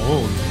 fucking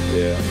old.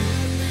 Yeah.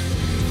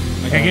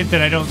 Like, I get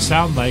that I don't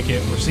sound like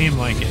it or seem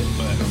like it,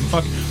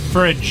 but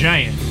for a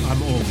giant,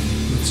 I'm old.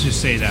 Let's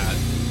just say that.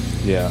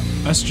 Yeah.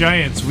 Us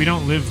giants, we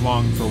don't live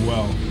long for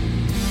well.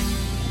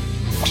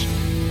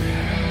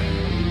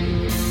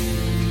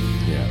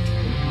 Yeah.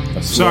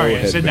 A slow Sorry,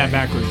 I said that headbang.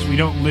 backwards. We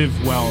don't live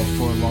well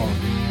for long.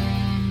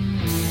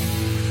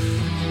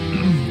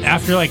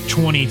 After like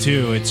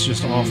 22, it's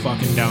just all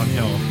fucking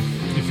downhill.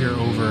 If you're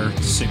over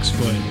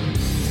 6'4",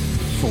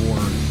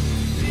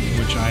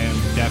 which I am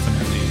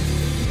definitely.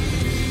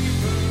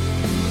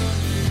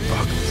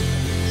 Fuck.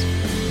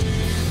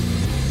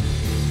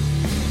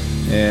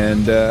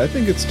 And I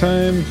think it's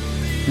time.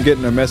 I'm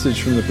getting a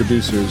message from the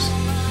producers.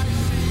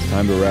 It's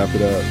time to wrap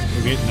it up.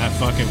 We're getting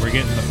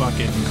the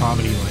fucking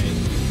comedy lane.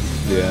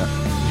 Yeah.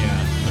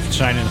 Yeah, they're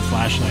shining the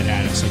flashlight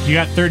at us. Like, you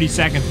got 30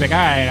 seconds. Like, all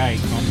right,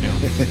 calm down.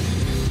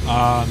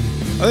 I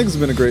think it's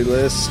been a great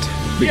list.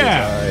 Because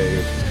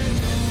Yeah.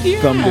 I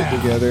thumbed it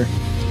together.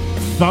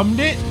 Thumbed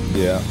it?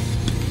 Yeah.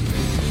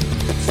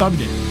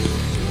 Thumbed it.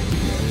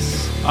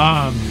 Yes.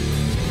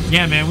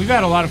 Yeah, man, we've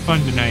had a lot of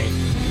fun tonight.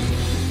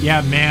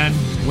 Yeah, man,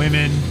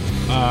 women,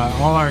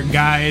 all our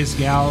guys,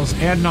 gals,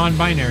 and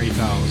non-binary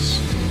pals.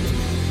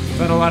 We've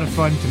had a lot of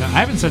fun tonight. I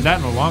haven't said that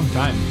in a long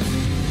time.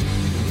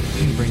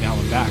 I need to bring that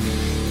one back.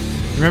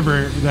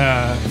 Remember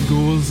the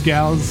ghouls,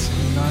 gals?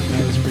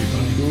 That was pretty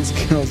funny. Ghouls,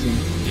 gals, and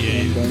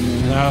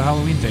Yeah,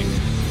 Halloween thing.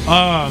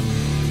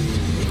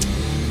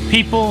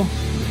 People,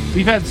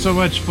 we've had so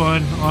much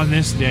fun on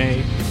this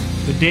day,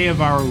 the day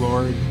of our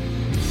Lord.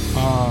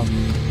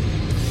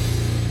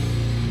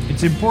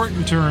 It's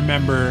important to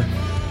remember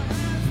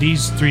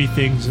these three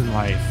things in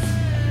life.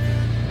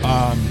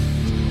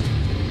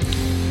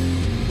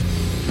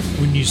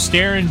 When you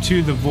stare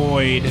into the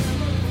void,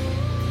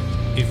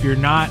 if you're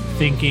not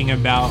thinking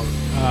about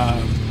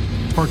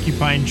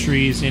Porcupine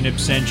Tree's In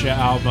Absentia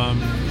album,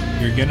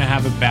 you're gonna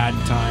have a bad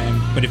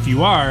time. But if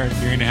you are,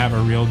 you're gonna have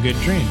a real good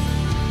dream.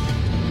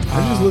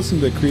 I just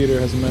listened to Creator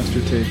Has a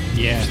Master Tape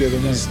Yeah, the other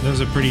night. that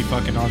was a pretty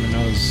fucking on the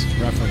nose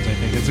reference. I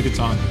think it's a good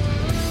song.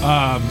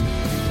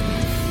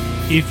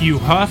 If you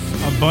huff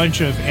a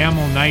bunch of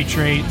amyl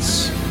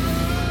nitrates,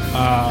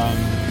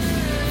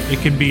 it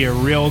can be a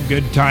real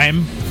good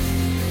time.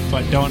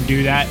 But don't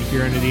do that if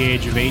you're under the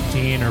age of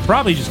 18, or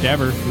probably just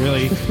ever,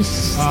 really.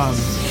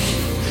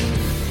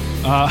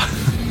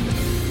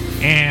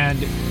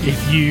 And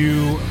if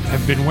you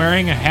have been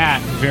wearing a hat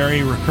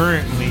very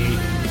recurrently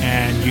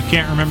and you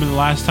can't remember the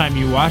last time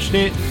you washed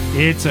it,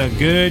 it's a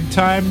good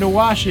time to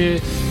wash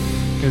it,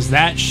 because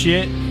that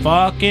shit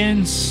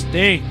fucking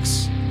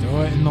stinks.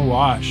 Throw it in the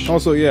wash.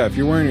 Also, yeah, if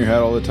you're wearing your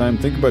hat all the time,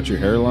 think about your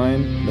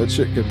hairline. That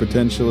shit could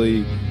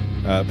potentially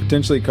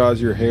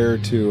cause your hair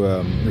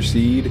to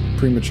recede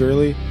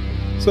prematurely.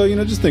 So,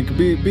 just think,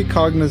 be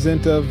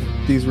cognizant of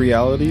these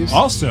realities.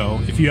 Also,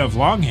 if you have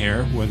long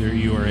hair, whether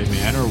you are a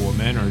man or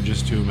woman or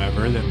just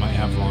whomever that might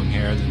have long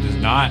hair that does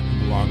not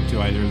belong to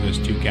either of those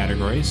two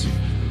categories,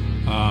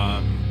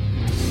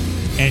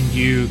 and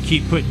you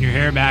keep putting your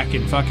hair back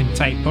in fucking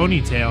tight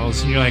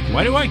ponytails, and you're like,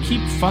 why do I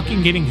keep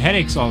fucking getting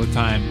headaches all the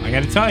time? I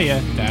gotta tell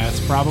you, that's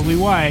probably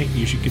why.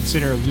 You should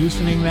consider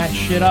loosening that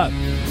shit up.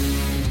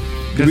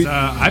 Because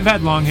I've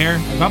had long hair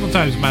a couple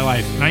times in my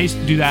life, and I used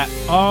to do that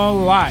a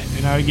lot,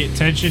 and I would get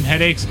tension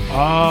headaches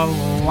a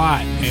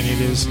lot, and it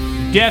is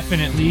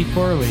definitely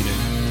correlated.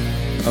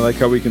 I like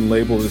how we can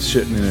label this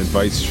shit in an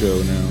advice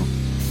show now.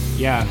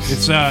 Yeah,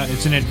 it's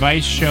an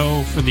advice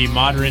show for the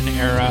modern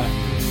era.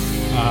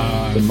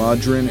 The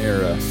modern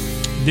era.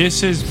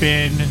 This has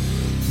been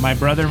my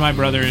brother,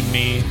 and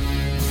me.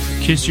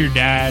 Kiss your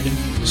dad,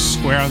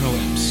 square on the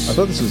lips. I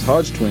thought this was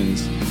Hodge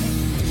Twins.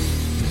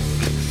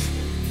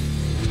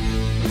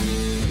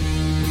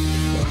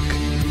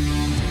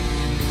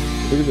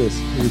 Look at this.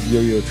 Look at this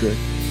yo-yo trick.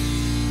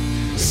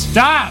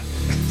 Stop!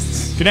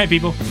 Good night,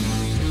 people.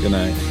 Good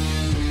night.